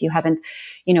all, and if you haven't,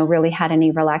 really had any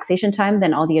relaxation time,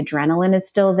 then all the adrenaline is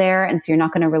still there. And so you're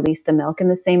not going to release the milk in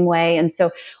the same way. And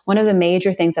so one of the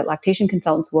major things that lactation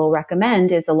consultants will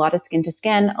recommend is a lot of skin to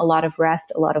skin, a lot of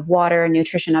rest, a lot of water.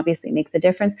 Nutrition obviously makes a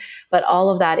difference, but all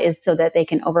of that is so that they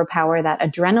can overpower that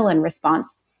adrenaline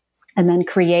response and then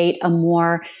create a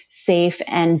more safe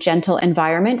and gentle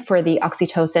environment for the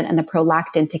oxytocin and the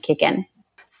prolactin to kick in.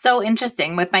 So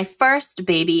interesting. With my first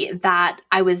baby, that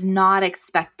I was not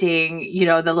expecting,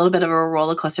 the little bit of a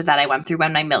roller coaster that I went through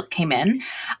when my milk came in.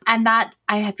 And that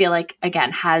I feel like,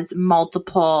 again, has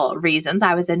multiple reasons.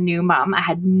 I was a new mom. I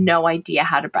had no idea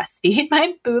how to breastfeed.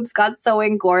 My boobs got so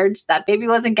engorged that baby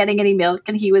wasn't getting any milk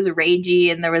and he was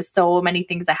ragey and there was so many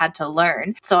things I had to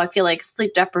learn. So I feel like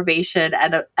sleep deprivation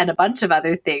and a bunch of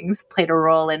other things played a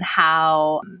role in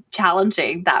how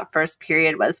challenging that first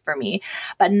period was for me.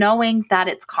 But knowing that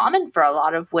it's common for a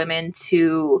lot of women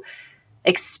to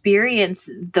experience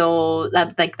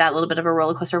that little bit of a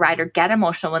roller coaster ride or get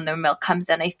emotional when their milk comes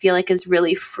in, I feel like is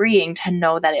really freeing to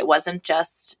know that it wasn't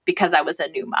just because I was a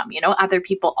new mom. Other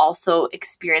people also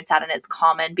experience that, and it's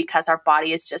common because our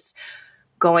body is just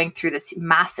going through this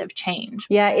massive change.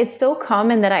 Yeah, it's so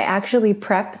common that I actually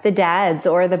prep the dads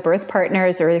or the birth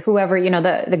partners or whoever,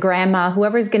 the grandma,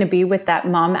 whoever's going to be with that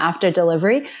mom after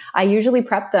delivery. I usually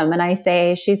prep them and I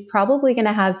say, she's probably going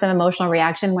to have some emotional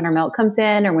reaction when her milk comes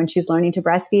in or when she's learning to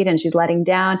breastfeed and she's letting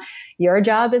down. Your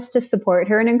job is to support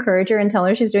her and encourage her and tell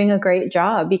her she's doing a great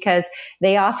job, because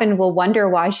they often will wonder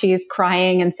why she's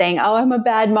crying and saying, oh, I'm a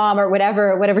bad mom or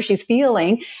whatever she's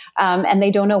feeling. And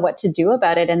they don't know what to do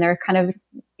about it. And they're kind of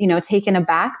taken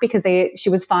aback because she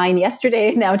was fine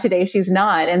yesterday. Now today she's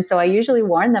not. And so I usually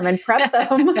warn them and prep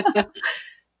them.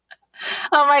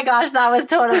 Oh my gosh, that was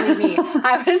totally me.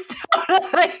 I was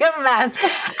totally a mess.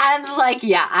 And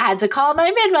I had to call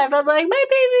my midwife. I'm like, my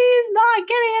baby is not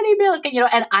getting any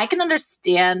milk. And I can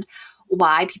understand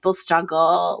why people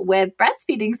struggle with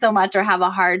breastfeeding so much or have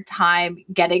a hard time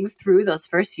getting through those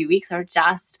first few weeks, or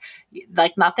just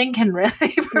nothing can really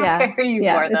prepare you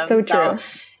for them. It's so true.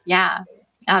 Yeah,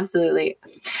 absolutely.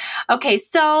 Okay,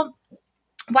 so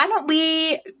why don't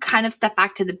we kind of step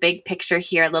back to the big picture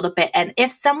here a little bit? And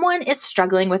if someone is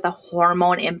struggling with a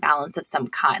hormone imbalance of some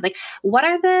kind, what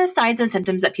are the signs and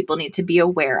symptoms that people need to be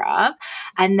aware of?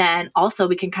 And then also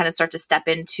we can kind of start to step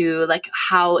into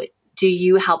how do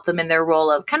you help them in their role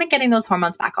of kind of getting those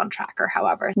hormones back on track, or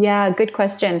however? Yeah, good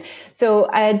question. So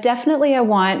definitely I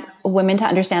want women to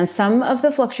understand some of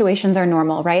the fluctuations are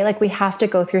normal, right? We have to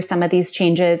go through some of these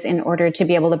changes in order to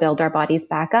be able to build our bodies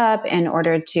back up, in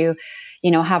order to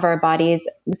have our bodies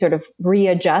sort of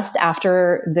readjust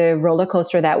after the roller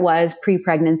coaster that was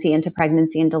pre-pregnancy into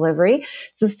pregnancy and delivery.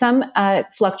 So some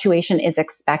fluctuation is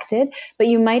expected, but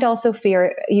you might also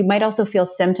feel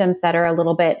symptoms that are a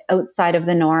little bit outside of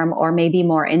the norm or maybe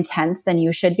more intense than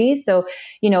you should be. So,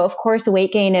 of course,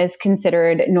 weight gain is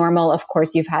considered normal. Of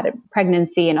course, you've had a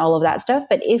pregnancy and all of that stuff.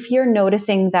 But if you're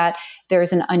noticing that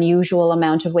there's an unusual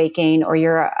amount of weight gain, or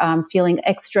you're feeling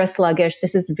extra sluggish,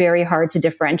 this is very hard to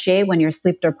differentiate when you're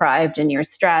sleep deprived and you're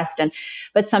stressed.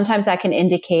 But sometimes that can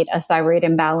indicate a thyroid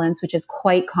imbalance, which is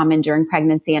quite common during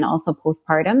pregnancy and also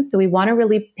postpartum. So we want to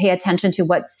really pay attention to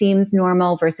what seems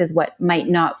normal versus what might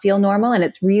not feel normal. And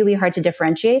it's really hard to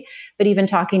differentiate. But even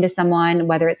talking to someone,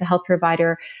 whether it's a health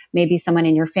provider, maybe someone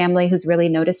in your family who's really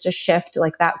noticed a shift,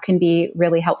 that can be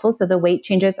really helpful. So the weight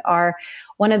changes are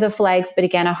one of the flags, but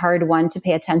again, a hard one to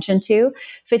pay attention to.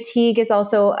 Fatigue is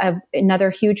also another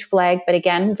huge flag, but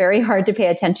again, very hard to pay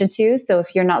attention to. So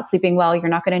if you're not sleeping well, you're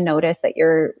not going to notice that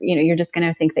you're just going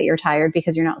to think that you're tired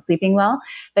because you're not sleeping well.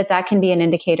 But that can be an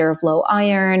indicator of low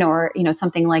iron or,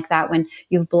 something like that when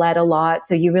you've bled a lot.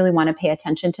 So you really want to pay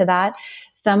attention to that.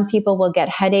 Some people will get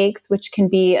headaches, which can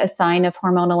be a sign of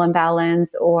hormonal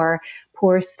imbalance, or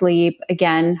poor sleep.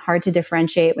 Again, hard to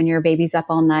differentiate when your baby's up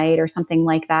all night or something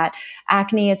like that.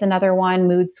 Acne is another one.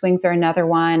 Mood swings are another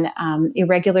one.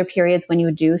 Irregular periods when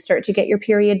you do start to get your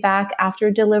period back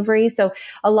after delivery. So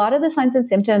a lot of the signs and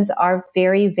symptoms are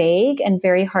very vague and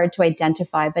very hard to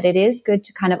identify, but it is good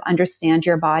to kind of understand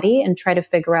your body and try to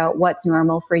figure out what's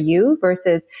normal for you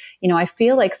versus, I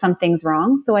feel like something's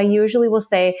wrong. So I usually will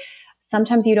say,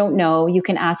 sometimes you don't know, you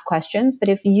can ask questions, but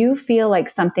if you feel like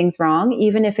something's wrong,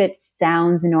 even if it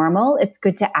sounds normal, it's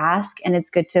good to ask and it's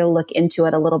good to look into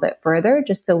it a little bit further,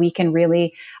 just so we can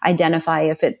really identify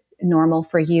if it's normal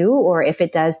for you or if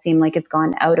it does seem like it's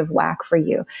gone out of whack for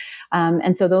you.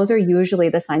 And so those are usually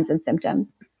the signs and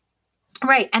symptoms.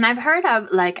 Right. And I've heard of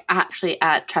actually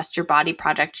at Trust Your Body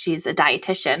Project, she's a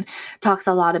dietitian, talks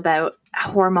a lot about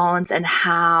hormones and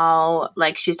how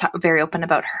she's very open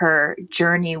about her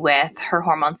journey with her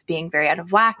hormones being very out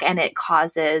of whack, and it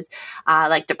causes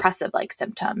depressive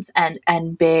symptoms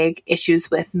and big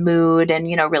issues with mood and,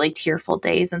 really tearful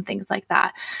days and things like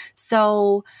that.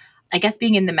 So I guess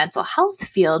being in the mental health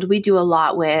field, we do a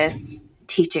lot with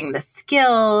teaching the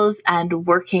skills and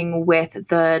working with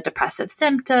the depressive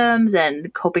symptoms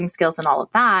and coping skills and all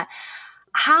of that.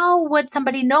 How would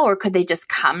somebody know, or could they just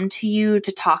come to you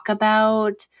to talk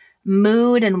about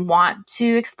mood and want to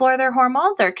explore their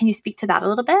hormones? Or can you speak to that a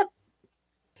little bit?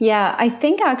 Yeah, I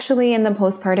think actually in the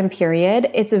postpartum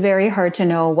period, it's very hard to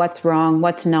know what's wrong,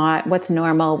 what's not, what's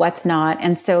normal, what's not.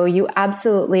 And so you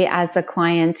absolutely, as a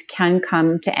client, can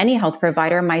come to any health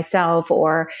provider, myself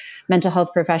or mental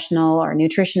health professional or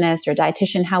nutritionist or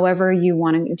dietitian, however you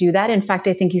want to do that. In fact,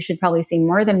 I think you should probably see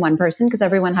more than one person because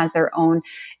everyone has their own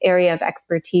area of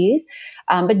expertise.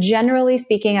 But generally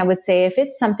speaking, I would say if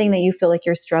it's something that you feel like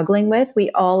you're struggling with, we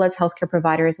all as healthcare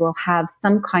providers will have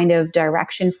some kind of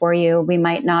direction for you. We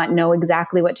might not know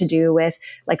exactly what to do with,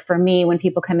 for me, when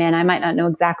people come in, I might not know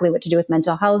exactly what to do with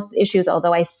mental health issues,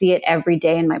 although I see it every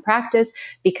day in my practice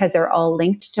because they're all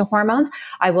linked to hormones.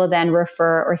 I will then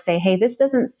refer or say, hey, this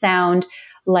doesn't sound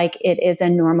like it is a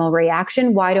normal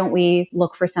reaction. Why don't we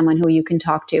look for someone who you can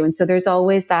talk to? And so there's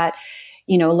always that,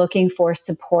 looking for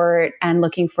support and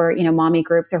looking for, mommy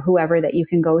groups or whoever that you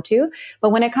can go to.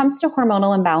 But when it comes to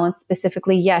hormonal imbalance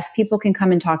specifically, yes, people can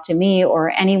come and talk to me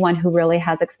or anyone who really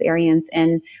has experience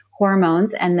in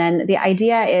hormones. And then the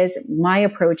idea is, my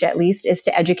approach at least, is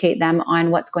to educate them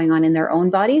on what's going on in their own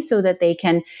body so that they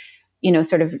can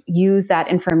sort of use that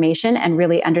information and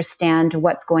really understand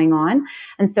what's going on.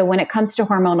 And so when it comes to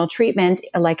hormonal treatment,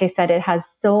 like I said, it has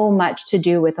so much to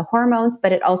do with the hormones,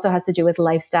 but it also has to do with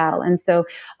lifestyle. And so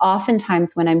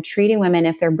oftentimes when I'm treating women,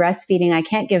 if they're breastfeeding, I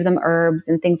can't give them herbs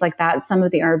and things like that. Some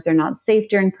of the herbs are not safe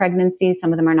during pregnancy.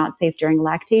 Some of them are not safe during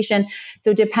lactation.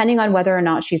 So depending on whether or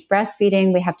not she's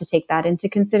breastfeeding, we have to take that into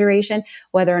consideration.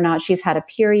 Whether or not she's had a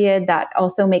period, that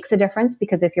also makes a difference,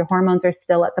 because if your hormones are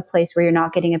still at the place where you're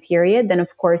not getting a period, then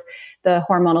of course the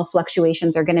hormonal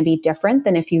fluctuations are going to be different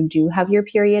than if you do have your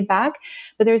period back.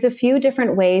 But there's a few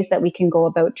different ways that we can go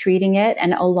about treating it.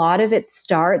 And a lot of it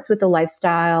starts with the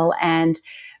lifestyle and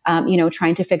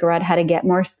trying to figure out how to get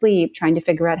more sleep, trying to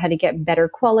figure out how to get better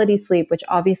quality sleep, which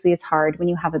obviously is hard when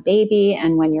you have a baby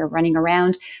and when you're running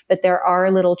around. But there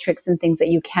are little tricks and things that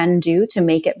you can do to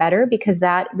make it better, because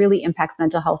that really impacts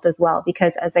mental health as well.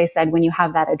 Because as I said, when you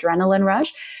have that adrenaline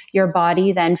rush, your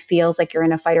body then feels like you're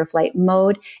in a fight or flight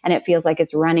mode, and it feels like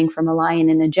it's running from a lion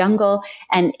in a jungle,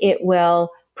 and it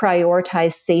will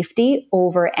prioritize safety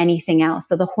over anything else.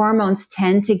 So the hormones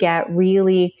tend to get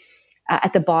really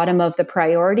at the bottom of the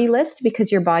priority list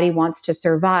because your body wants to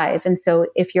survive. And so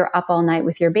if you're up all night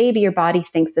with your baby, your body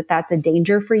thinks that that's a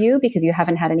danger for you because you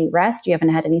haven't had any rest, you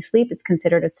haven't had any sleep. It's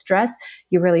considered a stress.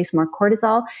 You release more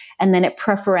cortisol, and then it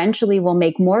preferentially will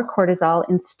make more cortisol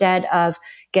instead of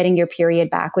getting your period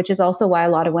back, which is also why a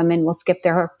lot of women will skip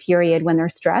their period when they're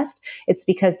stressed. It's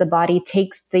because the body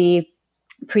takes the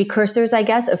precursors, I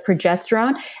guess, of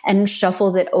progesterone and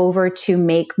shuffles it over to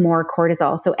make more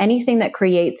cortisol. So anything that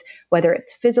creates, whether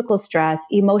it's physical stress,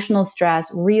 emotional stress,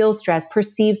 real stress,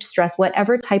 perceived stress,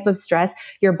 whatever type of stress,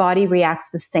 your body reacts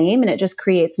the same, and it just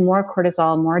creates more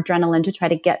cortisol, more adrenaline to try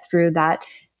to get through that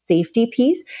safety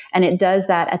piece. And it does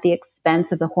that at the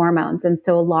expense of the hormones. And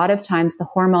so a lot of times the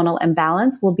hormonal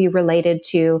imbalance will be related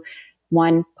to,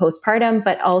 one, postpartum,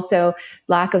 but also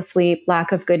lack of sleep,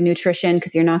 lack of good nutrition,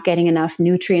 because you're not getting enough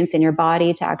nutrients in your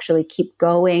body to actually keep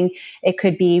going. It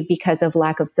could be because of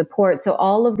lack of support. So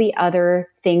all of the other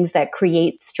things that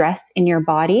create stress in your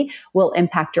body will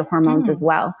impact your hormones as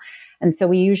well. And so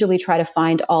we usually try to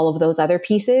find all of those other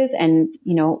pieces and,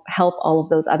 help all of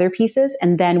those other pieces.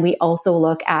 And then we also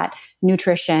look at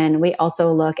nutrition. We also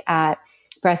look at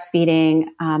breastfeeding.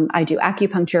 I do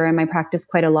acupuncture in my practice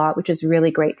quite a lot, which is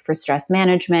really great for stress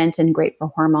management and great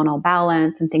for hormonal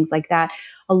balance and things like that.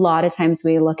 A lot of times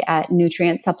we look at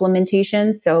nutrient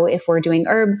supplementation. So if we're doing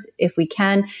herbs, if we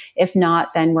can, if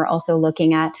not, then we're also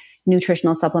looking at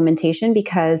nutritional supplementation,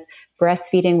 because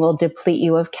breastfeeding will deplete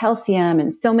you of calcium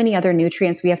and so many other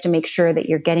nutrients. We have to make sure that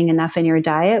you're getting enough in your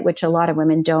diet, which a lot of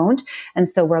women don't. And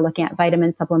so we're looking at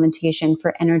vitamin supplementation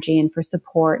for energy and for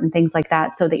support and things like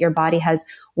that, so that your body has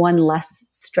one less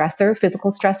stressor,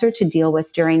 physical stressor, to deal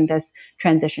with during this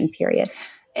transition period.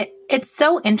 It's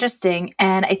so interesting.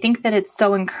 And I think that it's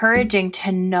so encouraging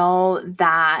to know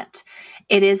that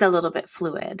it is a little bit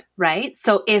fluid, right?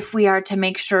 So if we are to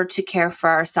make sure to care for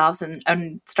ourselves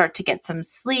and start to get some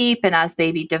sleep, and as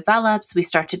baby develops, we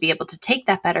start to be able to take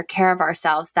that better care of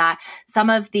ourselves, that some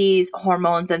of these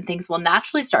hormones and things will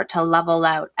naturally start to level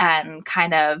out and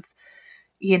kind of,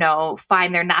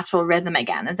 find their natural rhythm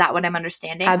again. Is that what I'm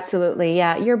understanding? Absolutely.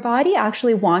 Yeah. Your body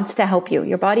actually wants to help you.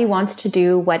 Your body wants to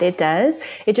do what it does.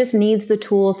 It just needs the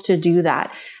tools to do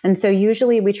that. And so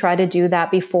usually we try to do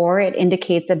that before it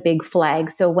indicates a big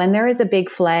flag. So when there is a big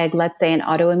flag, let's say an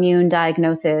autoimmune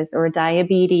diagnosis or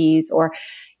diabetes or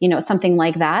something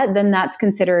like that, then that's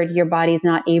considered your body's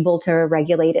not able to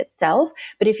regulate itself.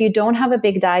 But if you don't have a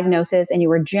big diagnosis and you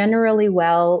were generally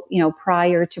well,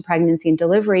 prior to pregnancy and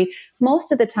delivery,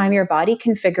 most of the time your body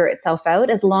can figure itself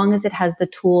out as long as it has the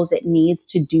tools it needs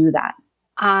to do that.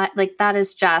 That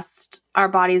is just, our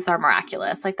bodies are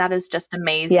miraculous. That is just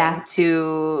amazing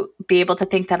to be able to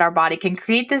think that our body can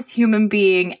create this human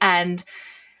being and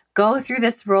go through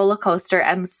this roller coaster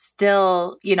and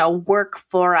still, work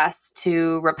for us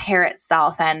to repair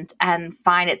itself and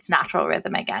find its natural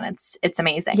rhythm again. It's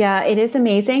amazing. Yeah, it is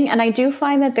amazing. And I do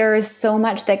find that there is so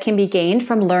much that can be gained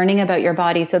from learning about your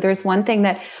body. So there's one thing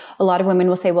that a lot of women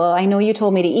will say, well, I know you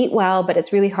told me to eat well, but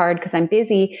it's really hard because I'm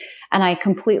busy. And I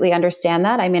completely understand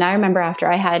that. I mean, I remember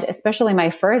after I had, especially my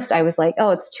first, I was like, oh,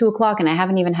 it's 2:00 and I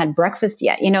haven't even had breakfast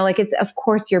yet. Like it's, of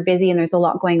course you're busy and there's a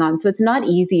lot going on. So it's not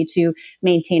easy to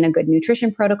maintain a good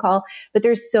nutrition protocol, but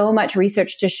there's so much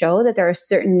research to show that there are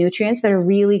certain nutrients that are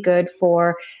really good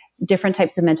for different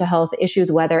types of mental health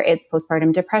issues, whether it's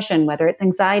postpartum depression, whether it's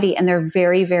anxiety, and they're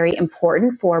very, very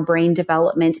important for brain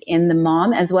development in the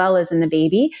mom as well as in the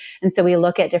baby. And so we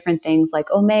look at different things like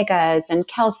omegas and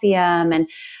calcium and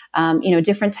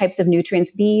different types of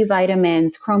nutrients, B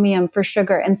vitamins, chromium for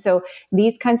sugar. And so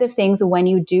these kinds of things, when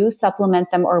you do supplement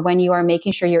them or when you are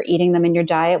making sure you're eating them in your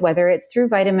diet, whether it's through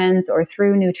vitamins or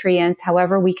through nutrients,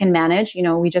 however we can manage,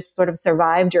 we just sort of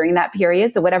survive during that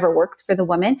period. So whatever works for the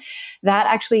woman, that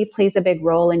actually plays a big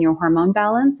role in your hormone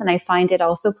balance. And I find it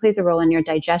also plays a role in your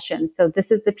digestion. So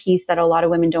this is the piece that a lot of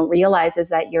women don't realize, is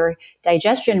that your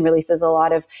digestion releases a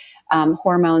lot of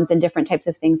hormones and different types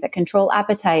of things that control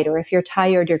appetite. Or if you're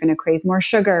tired, you're going to crave more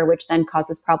sugar, which then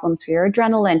causes problems for your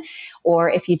adrenaline. Or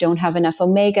if you don't have enough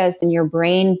omegas, then your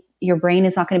brain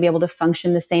is not going to be able to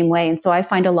function the same way. And so I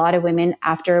find a lot of women,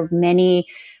 after many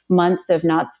months of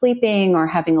not sleeping or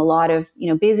having a lot of,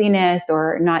 busyness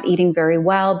or not eating very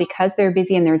well because they're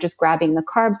busy and they're just grabbing the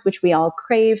carbs, which we all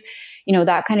crave,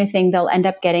 that kind of thing, they'll end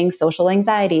up getting social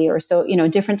anxiety or so,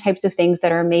 different types of things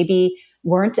that are maybe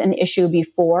weren't an issue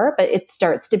before, but it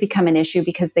starts to become an issue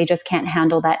because they just can't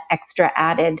handle that extra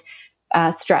added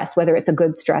stress, whether it's a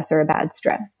good stress or a bad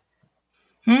stress.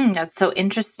 That's so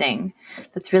interesting.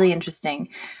 That's really interesting.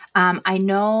 I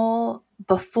know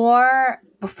before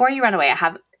you run away, I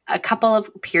have a couple of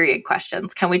period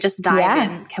questions. Can we just dive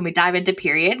in? Can we dive into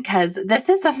period? Because this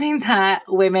is something that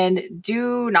women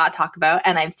do not talk about.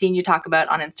 And I've seen you talk about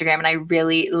on Instagram, and I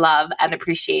really love and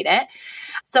appreciate it.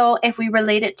 So if we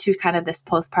relate it to kind of this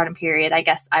postpartum period, I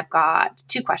guess I've got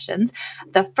two questions.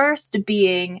 The first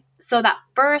being, so that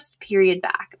first period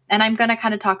back, and I'm going to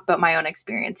kind of talk about my own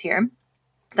experience here.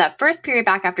 That first period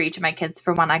back after each of my kids,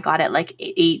 for one, I got it like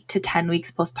 8 to 10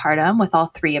 weeks postpartum with all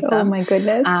three of them. Oh my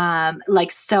goodness.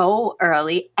 Like so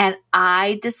early. And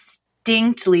I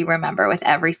distinctly remember with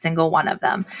every single one of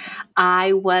them,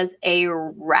 I was a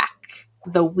wreck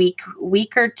the week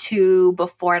or two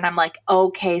before. And I'm like,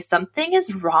 okay, something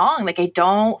is wrong. Like, I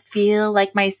don't feel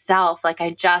like myself. Like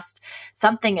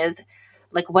something is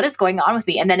like, what is going on with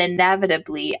me? And then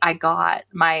inevitably I got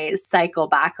my cycle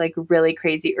back like really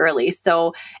crazy early.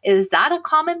 So is that a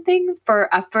common thing for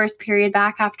a first period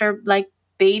back after like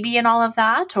baby and all of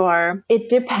that, or? It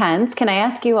depends. Can I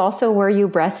ask you also, were you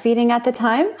breastfeeding at the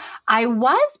time? I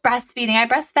was breastfeeding. I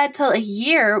breastfed till a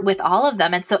year with all of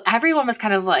them. And so everyone was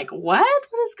kind of like, what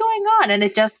is going on?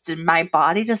 And my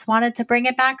body just wanted to bring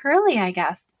it back early, I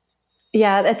guess.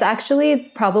 Yeah, that's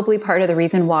actually probably part of the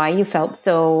reason why you felt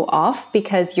so off,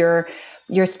 because you're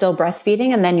still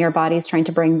breastfeeding and then your body's trying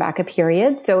to bring back a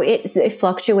period. So it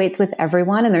fluctuates with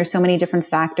everyone. And there's so many different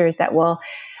factors that will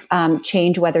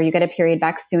change whether you get a period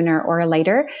back sooner or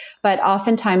later. But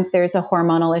oftentimes there's a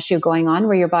hormonal issue going on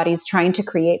where your body's trying to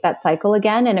create that cycle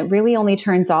again. And it really only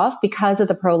turns off because of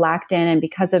the prolactin and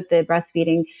because of the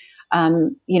breastfeeding,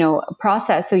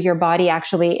 process. So your body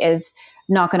actually is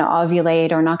not going to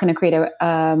ovulate or not going to create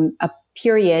a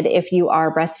period if you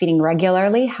are breastfeeding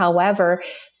regularly. However,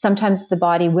 sometimes the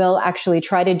body will actually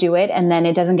try to do it and then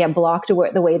it doesn't get blocked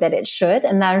the way that it should.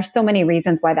 And there are so many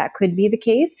reasons why that could be the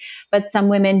case. But some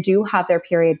women do have their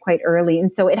period quite early.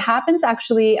 And so it happens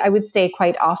actually, I would say,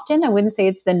 quite often. I wouldn't say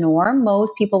it's the norm.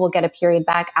 Most people will get a period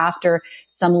back after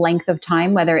some length of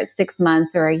time, whether it's 6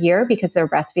 months or a year, because their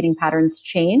breastfeeding patterns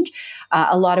change.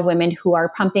 A lot of women who are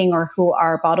pumping or who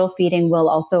are bottle feeding will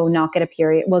also not get a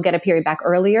period, will get a period back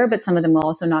earlier, but some of them will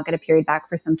also not get a period back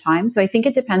for some time. So I think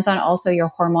it depends on also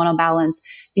your hormonal balance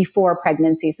before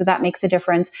pregnancy. So that makes a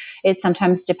difference. It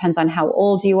sometimes depends on how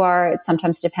old you are. It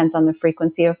sometimes depends on the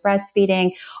frequency of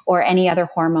breastfeeding or any other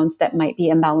hormones that might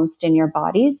be imbalanced in your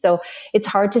body. So it's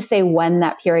hard to say when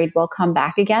that period will come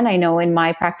back again. I know in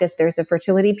my practice, there's a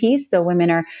fertility piece. So women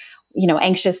are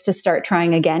anxious to start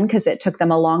trying again because it took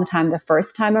them a long time the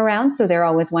first time around. So they're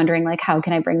always wondering, like, how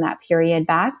can I bring that period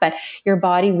back? But your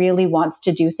body really wants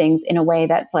to do things in a way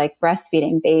that's like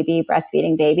breastfeeding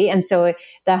baby. And so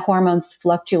the hormones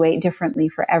fluctuate differently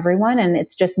for everyone. And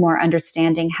it's just more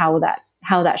understanding how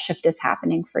that shift is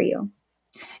happening for you.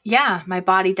 Yeah, my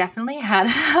body definitely had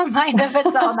a mind of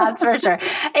its own, that's for sure.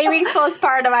 8 weeks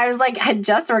postpartum, I was like, had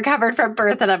just recovered from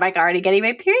birth and I'm like already getting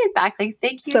my period back. Like,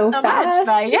 thank you so much.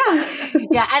 But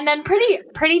yeah. And then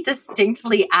pretty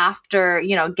distinctly after,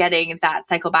 getting that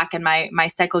cycle back and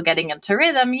my cycle getting into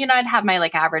rhythm, I'd have my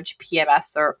like average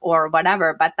PMS or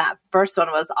whatever. But that first one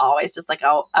was always just like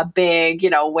a big,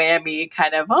 whammy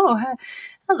kind of,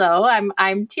 hello,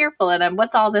 I'm tearful and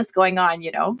what's all this going on,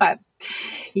 but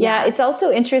yeah, it's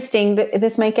also interesting that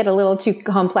this might get a little too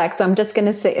complex. So I'm just going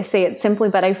to say it simply,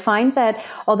 but I find that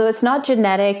although it's not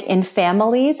genetic in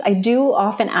families, I do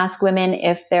often ask women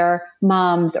if their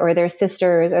moms or their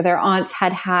sisters or their aunts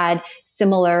had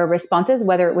similar responses,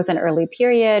 whether it was an early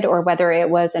period or whether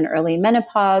it was an early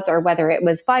menopause or whether it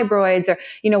was fibroids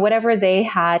or, whatever they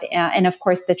had. And of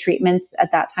course, the treatments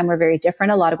at that time were very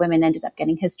different. A lot of women ended up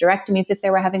getting hysterectomies if they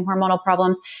were having hormonal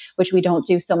problems, which we don't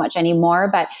do so much anymore.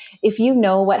 But if you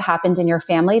know what happened in your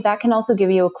family, that can also give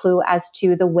you a clue as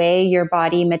to the way your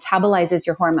body metabolizes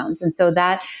your hormones. And so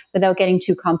that, without getting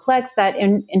too complex, that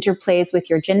interplays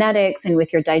with your genetics and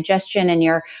with your digestion and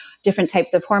your different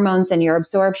types of hormones and your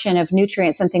absorption of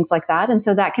nutrients and things like that. And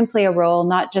so that can play a role,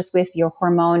 not just with your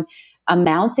hormone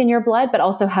amounts in your blood, but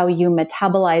also how you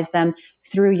metabolize them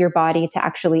through your body to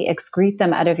actually excrete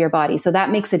them out of your body. So that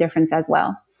makes a difference as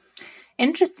well.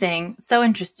 Interesting. So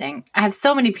interesting. I have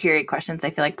so many period questions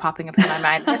I feel like popping up in my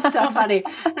mind. It's so funny.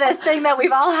 This thing that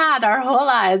we've all had our whole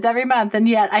lives every month. And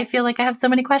yet I feel like I have so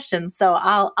many questions. So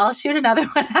I'll shoot another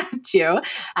one at you.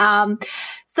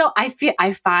 So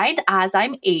I find as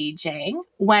I'm aging,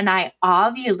 when I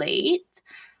ovulate,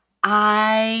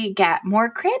 I get more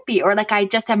crampy or like I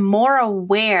just am more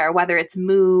aware, whether it's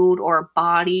mood or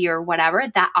body or whatever,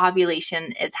 that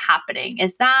ovulation is happening.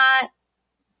 Is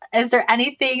there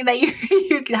anything that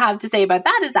you have to say about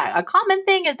that? Is that a common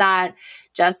thing? Is that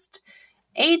just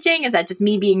aging? Is that just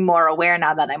me being more aware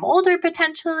now that I'm older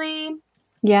potentially?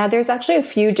 Yeah, there's actually a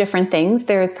few different things.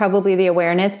 There's probably the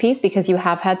awareness piece because you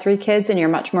have had 3 kids and you're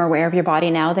much more aware of your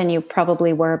body now than you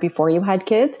probably were before you had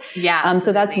kids. Yeah.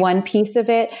 So that's one piece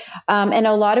of it. And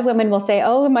a lot of women will say,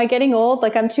 oh, am I getting old?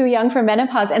 Like I'm too young for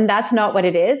menopause. And that's not what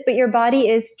it is, but your body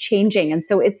is changing. And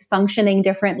so it's functioning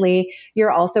differently. You're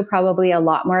also probably a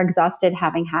lot more exhausted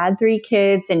having had 3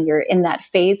 kids and you're in that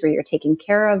phase where you're taking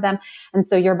care of them. And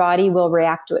so your body will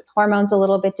react to its hormones a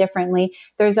little bit differently.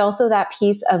 There's also that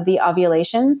piece of the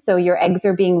ovulation. So your eggs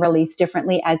are being released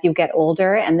differently as you get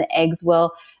older, and the eggs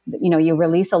will, you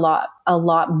release a lot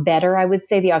better. I would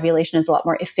say the ovulation is a lot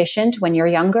more efficient when you're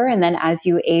younger. And then as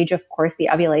you age, of course, the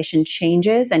ovulation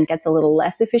changes and gets a little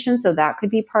less efficient. So that could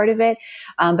be part of it.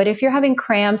 But if you're having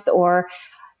cramps, or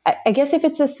I guess if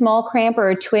it's a small cramp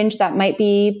or a twinge, that might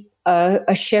be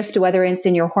a shift, whether it's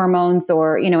in your hormones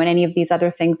or, in any of these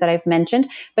other things that I've mentioned.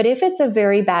 But if it's a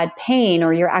very bad pain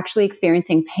or you're actually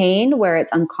experiencing pain where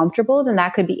it's uncomfortable, then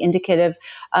that could be indicative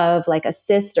of like a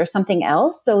cyst or something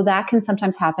else. So that can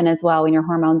sometimes happen as well when your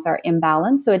hormones are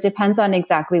imbalanced. So it depends on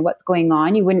exactly what's going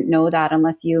on. You wouldn't know that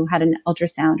unless you had an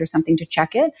ultrasound or something to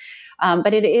check it.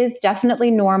 But it is definitely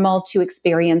normal to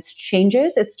experience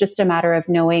changes. It's just a matter of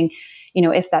knowing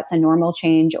if that's a normal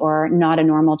change or not a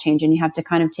normal change. And you have to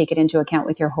kind of take it into account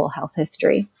with your whole health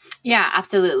history. Yeah,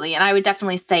 absolutely. And I would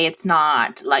definitely say it's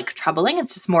not like troubling.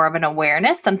 It's just more of an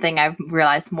awareness, something I've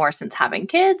realized more since having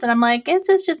kids. And I'm like, is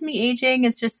this just me aging?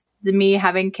 It's just me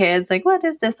having kids. Like, what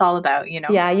is this all about?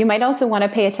 Yeah, you might also want to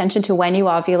pay attention to when you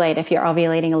ovulate. If you're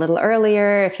ovulating a little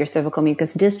earlier, if your cervical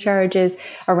mucus discharges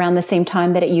around the same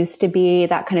time that it used to be,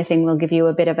 that kind of thing will give you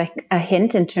a bit of a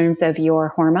hint in terms of your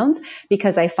hormones.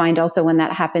 Because I find also when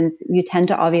that happens, you tend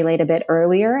to ovulate a bit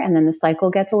earlier and then the cycle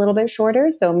gets a little bit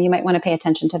shorter. So you might want to pay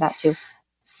attention to that too.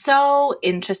 So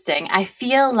interesting. I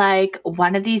feel like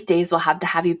one of these days we'll have to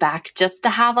have you back just to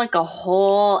have like a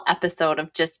whole episode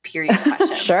of just period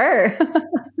questions. Sure.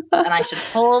 And I should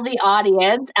poll the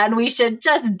audience and we should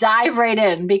just dive right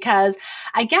in because,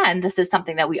 again, this is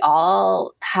something that we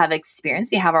all have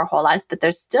experienced. We have our whole lives, but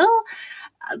there's still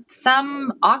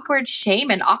some awkward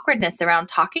shame and awkwardness around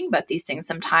talking about these things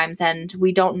sometimes. And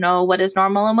we don't know what is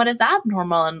normal and what is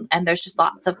abnormal. And there's just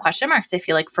lots of question marks, I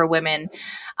feel like, for women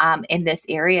in this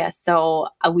area. So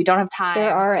we don't have time.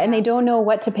 There are, and they don't know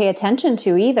what to pay attention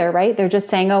to either, right? They're just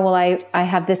saying, oh, well, I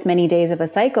have this many days of a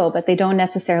cycle, but they don't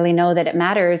necessarily know that it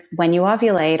matters when you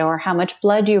ovulate or how much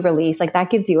blood you release. Like that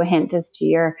gives you a hint as to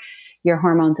your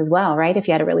hormones as well, right? If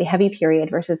you had a really heavy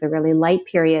period versus a really light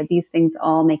period, these things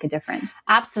all make a difference.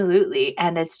 Absolutely.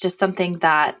 And it's just something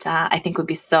that I think would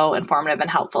be so informative and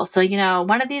helpful. So,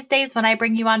 one of these days when I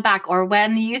bring you on back or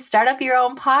when you start up your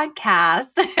own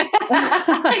podcast.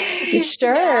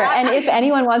 Sure. Yeah. And if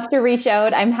anyone wants to reach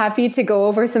out, I'm happy to go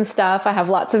over some stuff. I have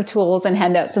lots of tools and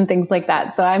handouts and things like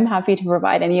that. So I'm happy to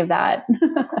provide any of that.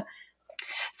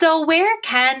 So where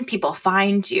can people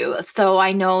find you? So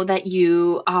I know that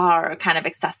you are kind of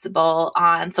accessible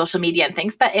on social media and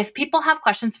things, but if people have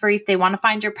questions for you, if they want to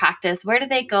find your practice, where do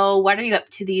they go? What are you up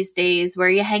to these days? Where are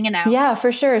you hanging out? Yeah,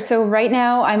 for sure. So right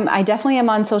now I definitely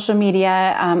am on social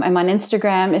media. I'm on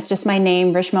Instagram. It's just my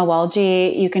name, Rishma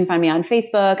Walji. You can find me on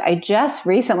Facebook. I just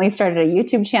recently started a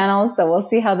YouTube channel, so we'll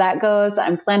see how that goes.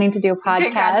 I'm planning to do a podcast.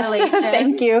 Congratulations.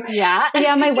 Thank you. Yeah. But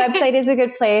yeah, my website is a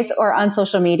good place, or on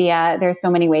social media. There's so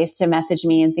many ways to message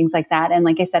me and things like that. And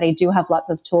like I said, I do have lots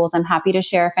of tools. I'm happy to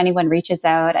share if anyone reaches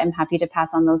out. I'm happy to pass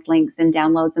on those links and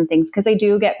downloads and things, because I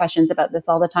do get questions about this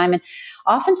all the time. And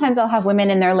oftentimes I'll have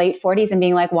women in their late 40s and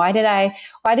being like, why did I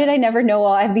never know?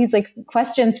 I have these like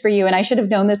questions for you, and I should have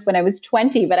known this when I was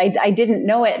 20, but I didn't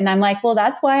know it. And I'm like, well,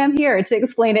 that's why I'm here, to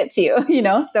explain it to you,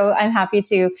 so I'm happy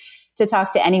to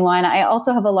talk to anyone. I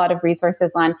also have a lot of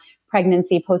resources on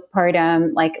pregnancy,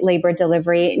 postpartum, like labor,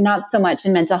 delivery, not so much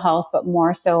in mental health, but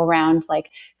more so around like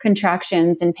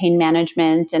contractions and pain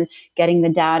management and getting the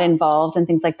dad involved and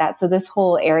things like that. So this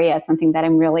whole area is something that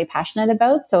I'm really passionate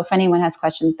about. So if anyone has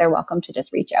questions, they're welcome to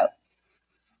just reach out.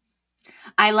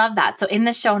 I love that. So in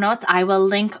the show notes, I will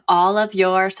link all of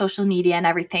your social media and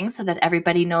everything so that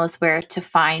everybody knows where to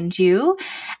find you.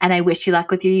 And I wish you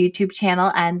luck with your YouTube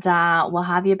channel, and we'll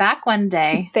have you back one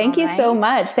day. Thank you so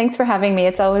much. Thanks for having me.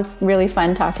 It's always really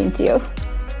fun talking to you.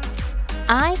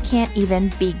 I can't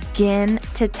even begin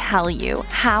to tell you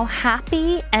how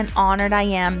happy and honored I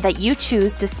am that you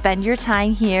choose to spend your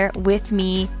time here with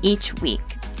me each week.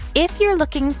 If you're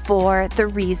looking for the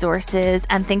resources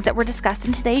and things that were discussed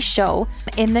in today's show,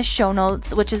 in the show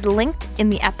notes, which is linked in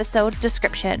the episode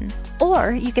description,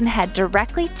 or you can head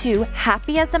directly to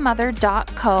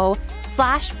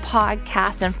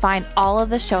happyasamother.co/podcast and find all of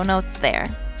the show notes there.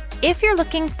 If you're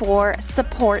looking for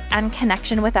support and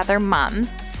connection with other moms,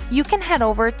 you can head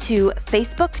over to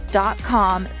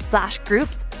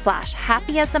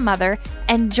facebook.com/groups/happyasamother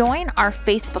and join our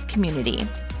Facebook community.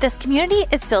 This community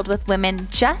is filled with women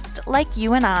just like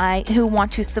you and I who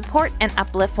want to support and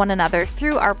uplift one another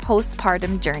through our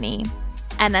postpartum journey.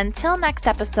 And until next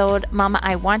episode, Mama,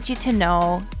 I want you to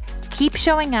know, keep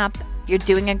showing up. You're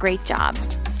doing a great job.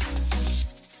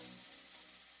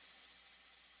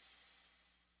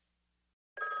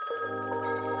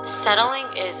 Settling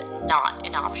is not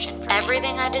an option for me.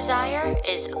 Everything I desire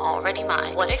is already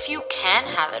mine. What if you can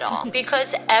have it all?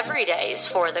 Because every day is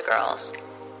for the girls.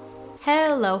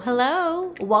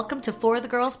 Hello. Welcome to For the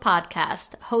Girls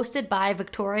podcast, hosted by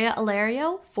Victoria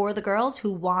Alario for the girls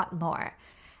who want more.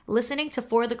 Listening to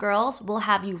For the Girls will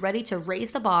have you ready to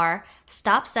raise the bar,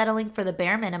 stop settling for the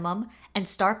bare minimum, and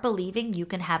start believing you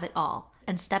can have it all,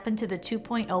 and step into the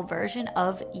 2.0 version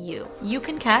of you. You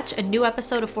can catch a new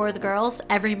episode of For the Girls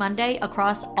every Monday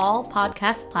across all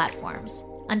podcast platforms.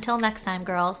 Until next time,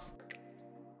 girls.